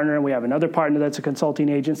MadLab's a partner, and we have another partner that's a consulting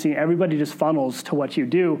agency. Everybody just funnels to what you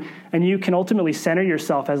do, and you can ultimately center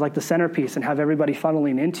yourself as like the centerpiece and have everybody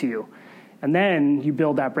funneling into you. And then you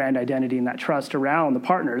build that brand identity and that trust around the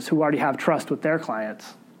partners who already have trust with their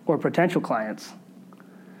clients or potential clients.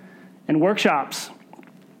 And workshops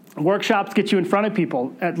get you in front of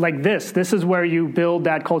people like this. This is where you build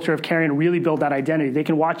that culture of caring and really build that identity. They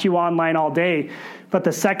can watch you online all day, but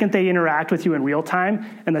the second they interact with you in real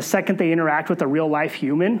time and the second they interact with a real life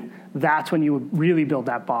human, that's when you really build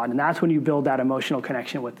that bond, and that's when you build that emotional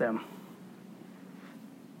connection with them.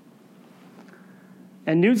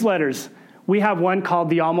 And newsletters. We have one called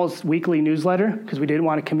the Almost Weekly newsletter because we didn't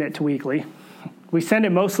want to commit to weekly. We send it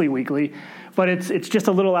mostly weekly, but it's just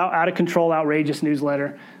a little out of control, outrageous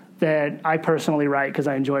newsletter that I personally write because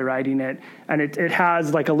I enjoy writing it. And it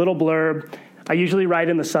has like a little blurb. I usually write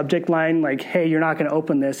in the subject line like, hey, you're not going to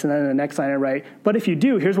open this. And then in the next line I write, but if you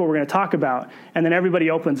do, here's what we're going to talk about. And then everybody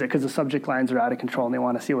opens it because the subject lines are out of control and they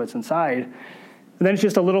want to see what's inside. And then it's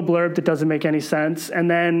just a little blurb that doesn't make any sense. And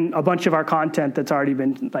then a bunch of our content that's already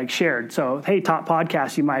been like shared. So, hey, top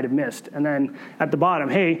podcasts you might have missed. And then at the bottom,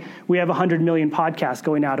 hey, we have 100 million podcasts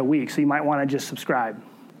going out a week, so you might want to just subscribe.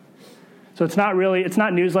 So it's not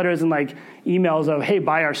newsletters and like emails of, hey,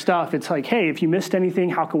 buy our stuff. It's like, hey, if you missed anything,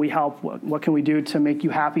 how can we help? What can we do to make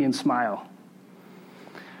you happy and smile?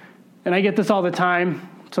 And I get this all the time,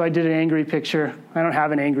 so I did an angry picture. I don't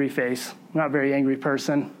have an angry face. I'm not a very angry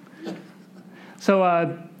person.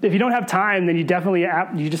 So if you don't have time, then you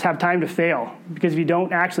just have time to fail. Because if you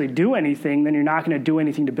don't actually do anything, then you're not going to do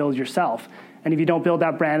anything to build yourself. And if you don't build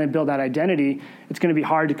that brand and build that identity, it's going to be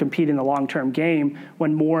hard to compete in the long-term game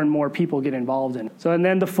when more and more people get involved in it. So, and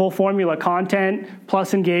then the full formula: content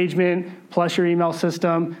plus engagement plus your email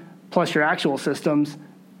system plus your actual systems,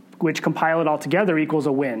 which compile it all together equals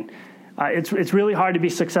a win. It's really hard to be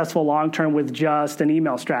successful long-term with just an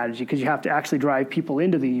email strategy because you have to actually drive people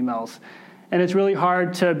into the emails. And it's really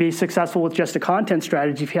hard to be successful with just a content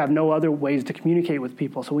strategy if you have no other ways to communicate with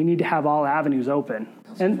people. So we need to have all avenues open.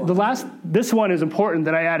 And this one is important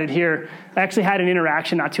that I added here. I actually had an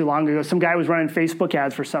interaction not too long ago. Some guy was running Facebook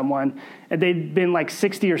ads for someone, and they'd been like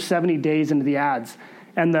 60 or 70 days into the ads.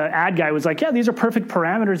 And the ad guy was like, yeah, these are perfect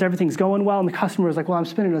parameters. Everything's going well. And the customer was like, well, I'm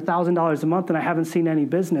spending $1,000 a month, and I haven't seen any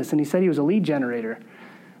business. And he said he was a lead generator.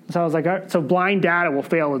 So I was like, all right, so blind data will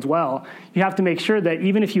fail as well. You have to make sure that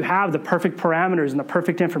even if you have the perfect parameters and the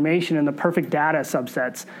perfect information and the perfect data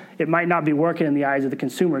subsets, it might not be working in the eyes of the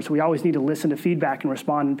consumer. So we always need to listen to feedback and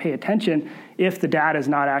respond and pay attention if the data is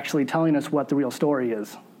not actually telling us what the real story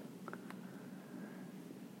is.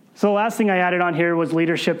 So the last thing I added on here was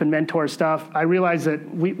leadership and mentor stuff. I realized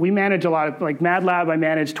that we manage a lot of, like MadLab, I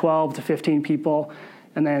manage 12 to 15 people.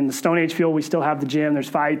 And then the Stone Age Fuel, we still have the gym. There's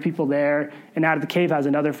 5 people there. And Out of the Cave has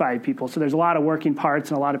another 5 people. So there's a lot of working parts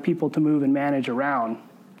and a lot of people to move and manage around.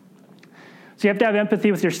 So you have to have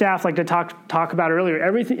empathy with your staff, like to talk about earlier.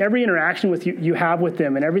 Every interaction you have with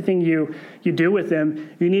them and everything you do with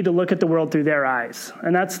them, you need to look at the world through their eyes.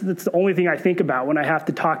 And that's the only thing I think about when I have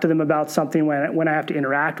to talk to them about something, when I have to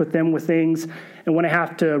interact with them with things, and when I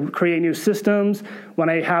have to create new systems, when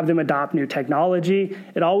I have them adopt new technology.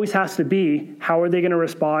 It always has to be, how are they going to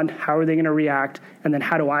respond? How are they going to react? And then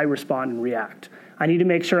how do I respond and react? I need to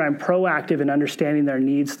make sure I'm proactive in understanding their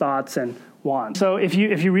needs, thoughts, and wants. So if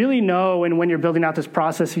you really know, and when you're building out this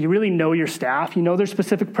process, if you really know your staff, you know their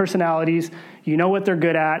specific personalities, you know what they're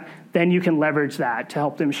good at, then you can leverage that to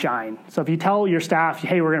help them shine. So if you tell your staff,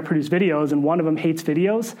 hey, we're going to produce videos, and one of them hates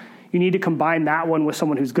videos, you need to combine that one with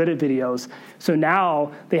someone who's good at videos. So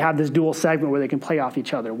now they have this dual segment where they can play off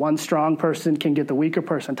each other. One strong person can get the weaker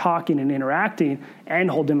person talking and interacting and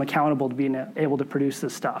hold them accountable to being able to produce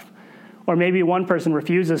this stuff. Or maybe one person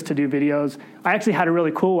refuses to do videos. I actually had a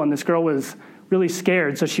really cool one. This girl was really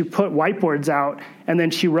scared, so she put whiteboards out, and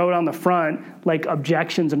then she wrote on the front like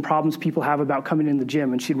objections and problems people have about coming in the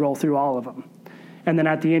gym, and she'd roll through all of them. And then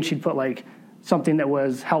at the end, she'd put like something that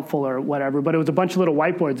was helpful or whatever, but it was a bunch of little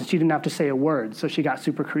whiteboards, and she didn't have to say a word, so she got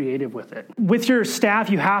super creative with it. With your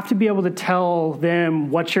staff, you have to be able to tell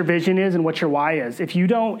them what your vision is and what your why is. If you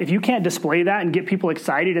can't display that and get people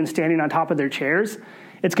excited and standing on top of their chairs,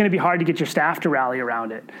 it's going to be hard to get your staff to rally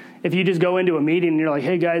around it. If you just go into a meeting and you're like,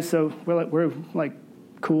 hey guys, so we're like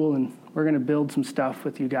cool and we're going to build some stuff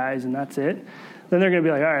with you guys and that's it, then they're going to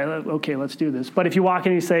be like, all right, okay, let's do this. But if you walk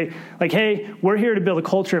in and you say, like, hey, we're here to build a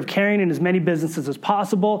culture of caring in as many businesses as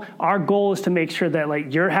possible. Our goal is to make sure that,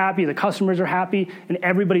 like, you're happy, the customers are happy, and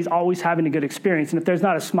everybody's always having a good experience. And if there's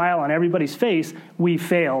not a smile on everybody's face, we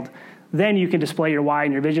failed. Then you can display your why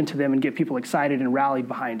and your vision to them and get people excited and rallied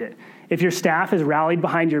behind it. If your staff is rallied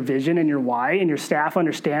behind your vision and your why, and your staff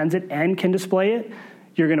understands it and can display it,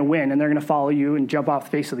 you're going to win, and they're going to follow you and jump off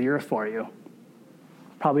the face of the earth for you.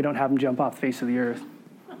 Probably don't have them jump off the face of the earth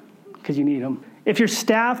because you need them. If your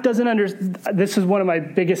staff doesn't understand, this is one of my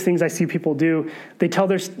biggest things I see people do. They tell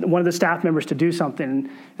one of the staff members to do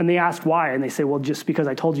something, and they ask why, and they say, well, just because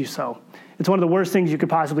I told you so. It's one of the worst things you could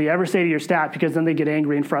possibly ever say to your staff, because then they get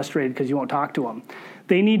angry and frustrated because you won't talk to them.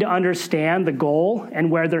 They need to understand the goal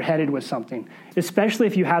and where they're headed with something, especially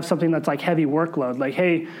if you have something that's like heavy workload. Like,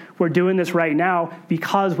 hey, we're doing this right now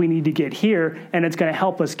because we need to get here, and it's going to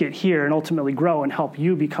help us get here and ultimately grow and help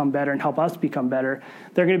you become better and help us become better.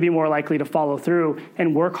 They're going to be more likely to follow through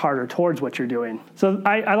and work harder towards what you're doing. So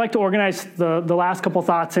I like to organize the last couple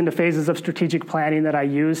thoughts into phases of strategic planning that I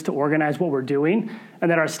use to organize what we're doing and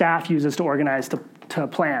that our staff uses to organize to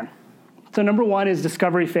plan. So number one is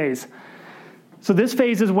discovery phase. So this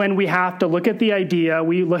phase is when we have to look at the idea.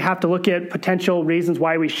 We have to look at potential reasons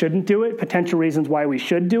why we shouldn't do it, potential reasons why we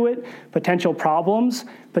should do it, potential problems,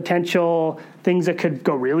 potential things that could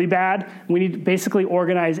go really bad. We need to basically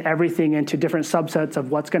organize everything into different subsets of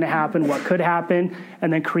what's going to happen, what could happen,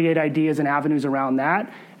 and then create ideas and avenues around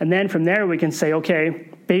that. And then from there, we can say, okay,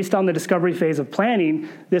 based on the discovery phase of planning,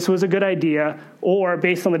 this was a good idea, or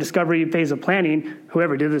based on the discovery phase of planning,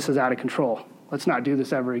 whoever did this is out of control. Let's not do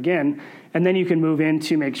this ever again. And then you can move in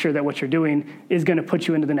to make sure that what you're doing is going to put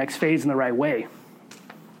you into the next phase in the right way,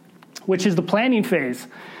 which is the planning phase.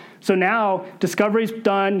 So now discovery's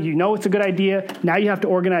done. You know it's a good idea. Now you have to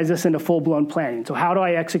organize this into full-blown planning. So how do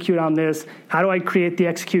I execute on this? How do I create the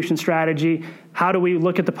execution strategy? How do we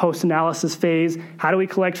look at the post-analysis phase? How do we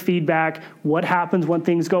collect feedback? What happens when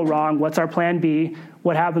things go wrong? What's our plan B?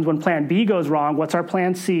 What happens when plan B goes wrong? What's our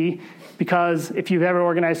plan C? Because if you've ever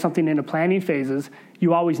organized something into planning phases,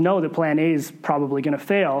 you always know that plan A is probably going to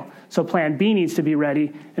fail. So plan B needs to be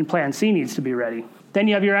ready and plan C needs to be ready. Then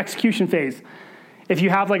you have your execution phase. If you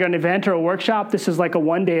have like an event or a workshop, this is like a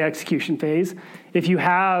one-day execution phase. If you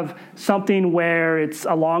have something where it's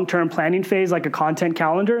a long-term planning phase, like a content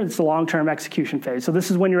calendar, it's a long-term execution phase. So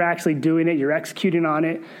this is when you're actually doing it, you're executing on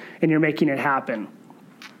it, and you're making it happen.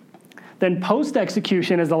 Then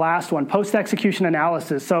post-execution is the last one, post-execution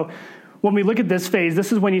analysis. So when we look at this phase,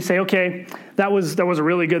 this is when you say, okay, that was a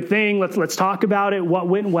really good thing. Let's talk about it. What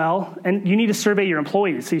went well? And you need to survey your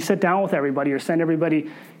employees. So you sit down with everybody or send everybody.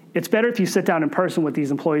 It's better if you sit down in person with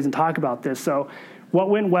these employees and talk about this. So what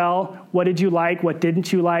went well? What did you like? What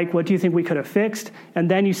didn't you like? What do you think we could have fixed?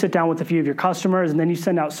 And then you sit down with a few of your customers, and then you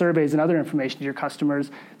send out surveys and other information to your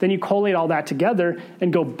customers. Then you collate all that together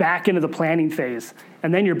and go back into the planning phase.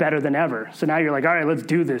 And then you're better than ever. So now you're like, all right, let's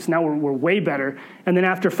do this. Now we're way better. And then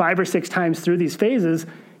after 5 or 6 times through these phases,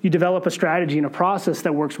 you develop a strategy and a process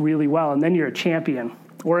that works really well. And then you're a champion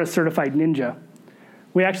or a certified ninja.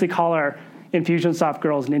 We actually call our Infusionsoft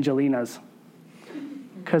girls Ninjalinas,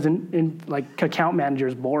 because like account manager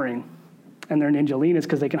is boring, and they're Ninjalinas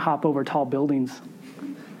because they can hop over tall buildings.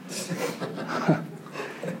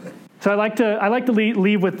 So I like to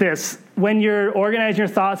leave with this. When you're organizing your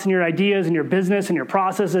thoughts and your ideas and your business and your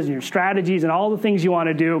processes and your strategies and all the things you want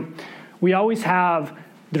to do, we always have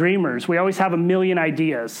dreamers. We always have a million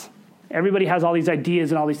ideas. Everybody has all these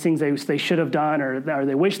ideas and all these things they should have done or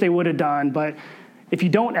they wish they would have done, but if you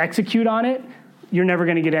don't execute on it, you're never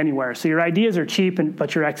going to get anywhere. So your ideas are cheap,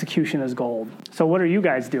 but your execution is gold. So what are you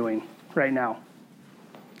guys doing right now?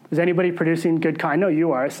 Is anybody producing good content? I know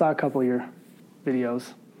you are. I saw a couple of your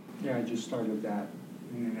videos. Yeah, I just started that.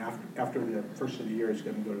 And then after the first of the year, it's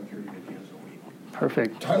going to go to 3 videos a week.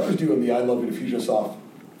 Perfect. Tyler's doing the I Love Infusionsoft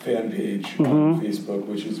fan page on Facebook,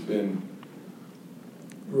 which has been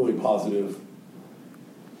really positive.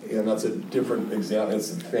 And that's a different example.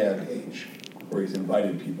 It's a fan page where he's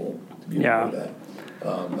invited people to be a part of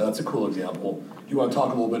that. And that's a cool example. Do you want to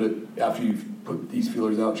talk a little bit after you've put these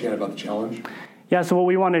feelers out, Chan, about the challenge? Yeah, so what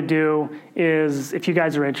we want to do is, if you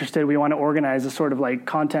guys are interested, we want to organize a sort of like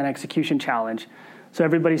content execution challenge. So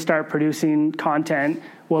everybody start producing content.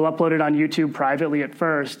 We'll upload it on YouTube privately at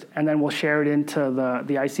first, and then we'll share it into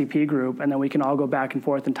the ICP group, and then we can all go back and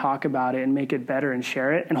forth and talk about it and make it better and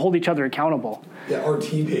share it and hold each other accountable. Yeah, our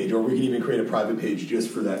team page, or we can even create a private page just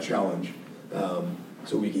for that challenge.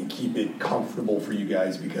 so we can keep it comfortable for you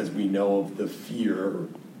guys because we know of the fear.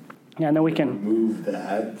 Yeah, and then we can remove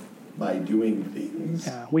that by doing things.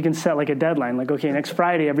 Yeah, we can set like a deadline, like, okay, next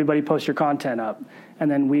Friday, everybody post your content up, and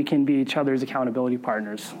then we can be each other's accountability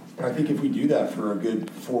partners. And I think if we do that for a good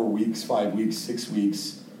 4 weeks, 5 weeks, 6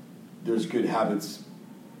 weeks, there's good habits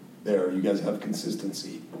there. You guys have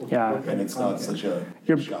consistency. Yeah. And it's not such a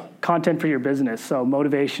your shot. Content for your business, so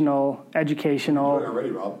motivational, educational. You're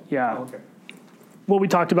already, Rob. Yeah. Oh, okay. What we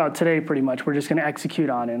talked about today, pretty much, we're just going to execute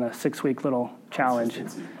on in a 6-week little challenge.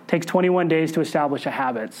 Takes 21 days to establish a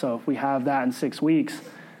habit. So if we have that in 6 weeks,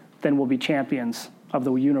 then we'll be champions of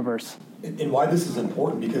the universe. And why this is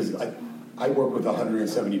important, because I work with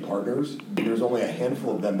 170 partners. There's only a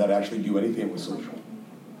handful of them that actually do anything with social.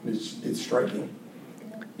 It's striking,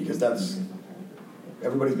 because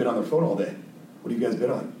everybody's been on their phone all day. What have you guys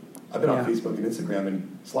been on? I've been on Facebook and Instagram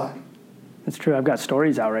and Slack. It's true. I've got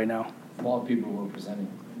stories out right now. A lot of people were presenting.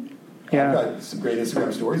 Yeah. I've got some great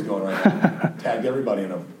Instagram stories going right now. Tagged everybody in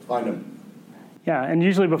them. Find them. Yeah, and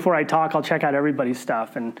usually before I talk, I'll check out everybody's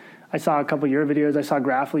stuff. And I saw a couple of your videos. I saw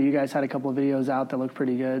Graphly. You guys had a couple of videos out that looked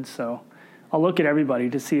pretty good. So I'll look at everybody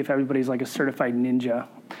to see if everybody's like a certified ninja.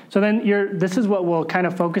 So then this is what we'll kind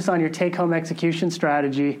of focus on, your take-home execution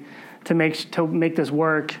strategy to make this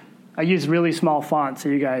work. I used really small font so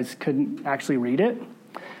you guys couldn't actually read it.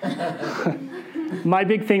 My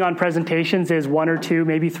big thing on presentations is 1 or 2,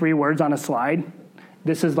 maybe 3 words on a slide.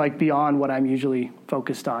 This is like beyond what I'm usually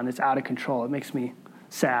focused on. It's out of control. It makes me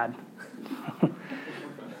sad.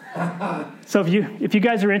 So if you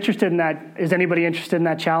guys are interested in that, is anybody interested in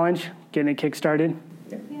that challenge? Getting it kickstarted?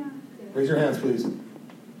 Yeah. Raise your hands, please.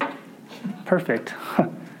 Perfect.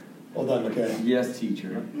 Well done, okay. Yes,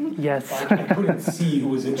 teacher. Yes. I couldn't see who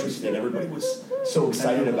was interested. Everybody was so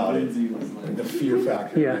excited about it. Like the fear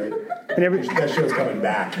factor, Yeah. right? And That show's coming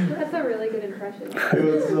back. That's a really good impression. It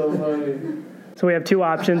was so funny. So we have 2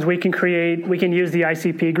 options. We can use the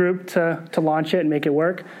ICP group to launch it and make it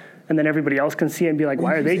work. And then everybody else can see it and be like,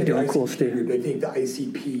 why are they doing cool stuff? They think the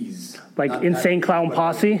ICPs. Like Insane Clown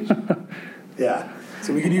Posse? Yeah.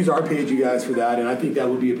 So we could use our page, you guys, for that. And I think that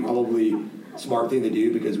would be a probably smart thing to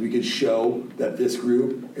do, because we could show that this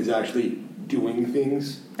group is actually doing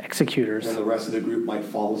things. Executors. And the rest of the group might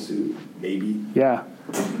follow suit, maybe. Yeah.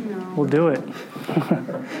 No. We'll do it.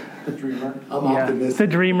 The dreamer. I'm Yeah. optimistic. The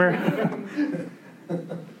dreamer.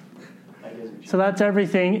 So that's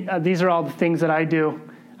everything. These are all the things that I do.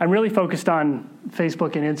 I'm really focused on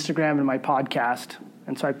Facebook and Instagram and my podcast.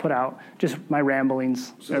 And so I put out just my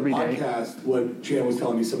ramblings every day. So the podcast, what Chan was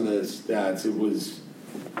telling me some of the stats, it was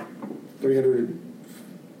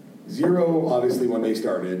 0 obviously when they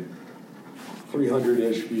started,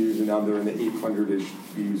 300-ish views, and now they're in the 800-ish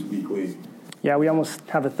views weekly. Yeah, we almost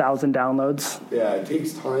have 1,000 downloads. Yeah, it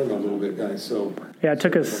takes time a little bit, guys. So yeah, it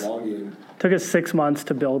took it's a long game. Took us 6 months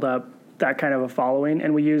to build up that kind of a following,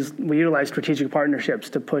 and we utilize strategic partnerships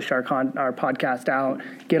to push our podcast out,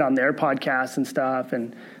 get on their podcasts and stuff,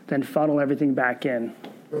 and then funnel everything back in.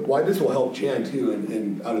 Why this will help Chan too,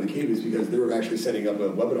 and Out of the Cave, is because they were actually setting up a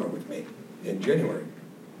webinar with me in January,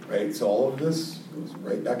 right? So all of this goes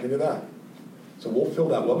right back into that. So we'll fill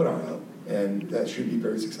that webinar out, and that should be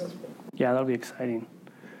very successful. Yeah, that'll be exciting.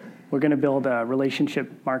 We're going to build a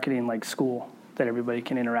relationship marketing like school that everybody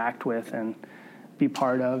can interact with and be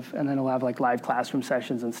part of, and then we'll have like live classroom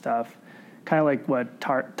sessions and stuff, kind of like what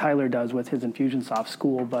Tyler does with his Infusionsoft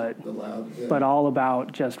school, but all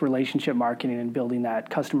about just relationship marketing and building that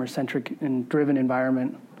customer-centric and driven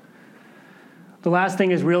environment. The last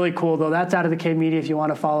thing is really cool, though. That's Out of the Cave Media. If you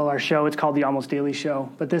want to follow our show, it's called The Almost Daily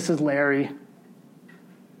Show. But this is Larry.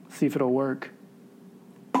 Let's see if it'll work.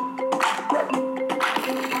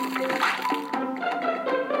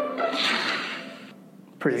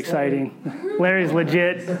 Pretty exciting. Larry's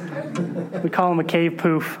legit. We call him a cave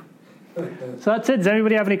poof. So that's it. Does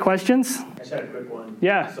anybody have any questions? I just had a quick one.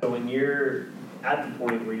 Yeah. So when you're at the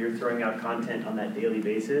point where you're throwing out content on that daily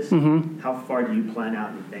basis, Mm-hmm. how far do you plan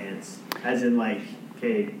out in advance? As in, like,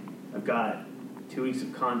 okay, I've got 2 weeks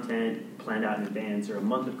of content planned out in advance, or a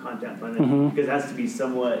month of content planned out, Mm-hmm. because it has to be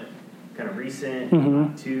somewhat kind of recent, Mm-hmm.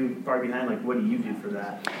 not too far behind. Like, what do you do for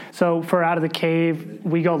that? So for Out of the Cave,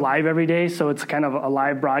 we go live every day, so it's kind of a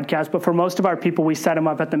live broadcast. But for most of our people, we set them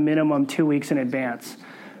up at the minimum 2 weeks in advance.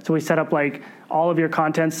 So we set up like all of your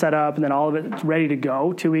content set up and then all of it's ready to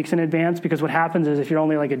go 2 weeks in advance. Because what happens is if you're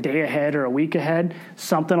only like a day ahead or a week ahead,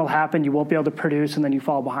 something will happen. You won't be able to produce, and then you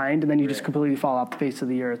fall behind, and then you just completely fall off the face of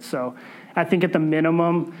the earth. So I think at the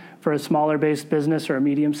minimum for a smaller based business or a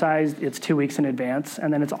medium sized, it's 2 weeks in advance,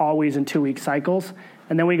 and then it's always in 2 week cycles.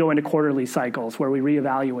 And then we go into quarterly cycles where we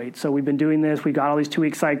reevaluate. So we've been doing this, we got all these 2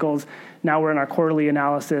 week cycles. Now we're in our quarterly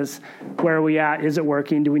analysis. Where are we at? Is it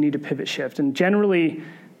working? Do we need to pivot shift? And generally,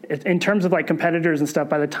 in terms of like competitors and stuff,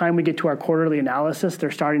 by the time we get to our quarterly analysis,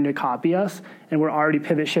 they're starting to copy us, and we're already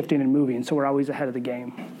pivot shifting and moving. So we're always ahead of the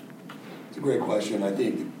game. It's a great question. I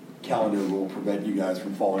think the calendar will prevent you guys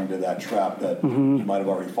from falling into that trap that you might have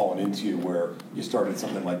already fallen into, where you started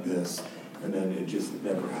something like this and then it just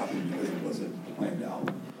never happened because it wasn't planned out.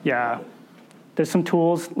 Yeah. There's some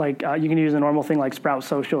tools, like you can use a normal thing like Sprout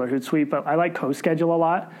Social or Hootsuite, but I like CoSchedule a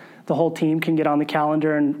lot. The whole team can get on the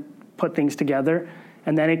calendar and put things together,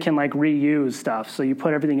 and then it can like reuse stuff. So you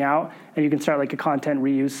put everything out, and you can start like a content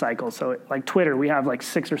reuse cycle. So like Twitter, we have like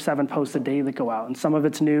 6 or 7 posts a day that go out, and some of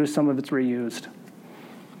it's new, some of it's reused.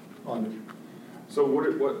 So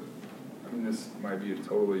I mean, this might be a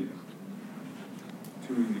totally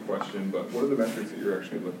too easy question, but what are the metrics that you're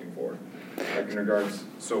actually looking for? Like in regards,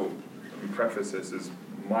 so let me preface this is,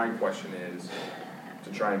 my question is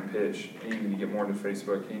to try and pitch, hey, you need to get more into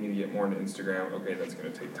Facebook, hey, you need to get more into Instagram. Okay, that's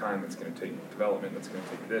going to take time, that's going to take development, that's going to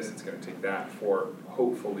take this, it's going to take that for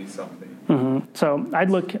hopefully something. So I'd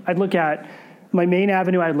look at, my main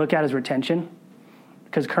avenue I'd look at is retention,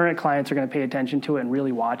 because current clients are going to pay attention to it and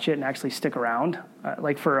really watch it and actually stick around.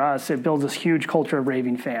 Like for us, it builds this huge culture of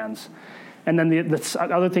raving fans. And then the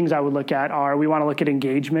other things I would look at are, we want to look at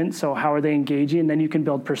engagement. So how are they engaging? And then you can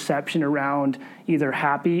build perception around either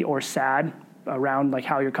happy or sad, around like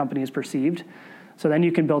how your company is perceived. So then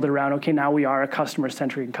you can build it around, okay, now we are a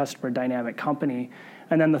customer-centric and customer-dynamic company.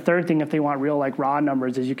 And then the third thing, if they want real like raw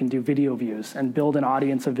numbers, is you can do video views and build an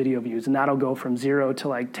audience of video views. And that'll go from 0 to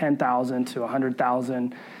like 10,000 to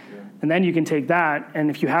 100,000. And then you can take that, and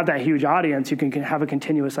if you have that huge audience, you can have a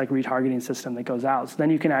continuous like retargeting system that goes out. So then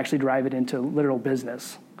you can actually drive it into literal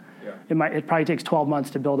business. Yeah. It probably takes 12 months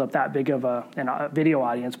to build up that big of a video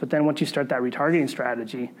audience, but then once you start that retargeting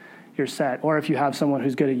strategy, you're set. Or if you have someone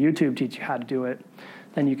who's good at YouTube teach you how to do it,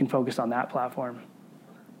 then you can focus on that platform.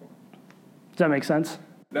 Does that make sense?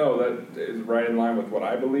 No, that is right in line with what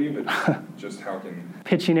I believe. It's just how can...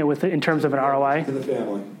 Pitching it in terms of an ROI? To the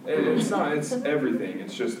family. It's not, it's everything.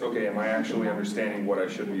 It's just, okay, am I actually understanding what I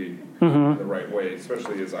should be in the right way?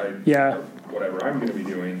 Especially as whatever I'm going to be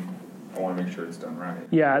doing, I want to make sure it's done right.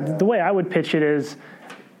 Yeah, the way I would pitch it is,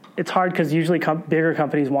 it's hard because usually bigger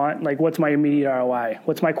companies want, like, what's my immediate ROI?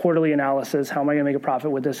 What's my quarterly analysis? How am I going to make a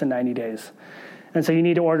profit with this in 90 days? And so you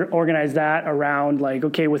need to organize that around like,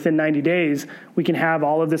 okay, within 90 days, we can have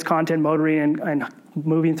all of this content motoring and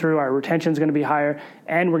moving through. Our retention is going to be higher,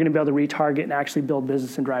 and we're going to be able to retarget and actually build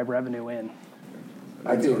business and drive revenue in.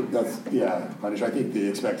 I think that's, Manish, I think the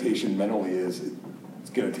expectation mentally is it's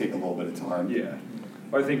going to take a little bit of time. Yeah.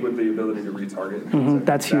 I think with the ability to retarget,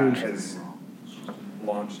 that's huge. Has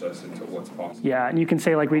launched us into what's possible. Yeah, and you can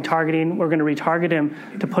say like retargeting, we're going to retarget him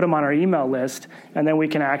to put him on our email list, and then we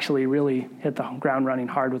can actually really hit the ground running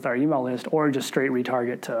hard with our email list, or just straight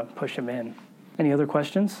retarget to push him in. Any other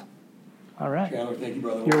questions? All right. Chandler, thank you,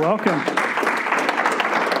 brother. You're welcome.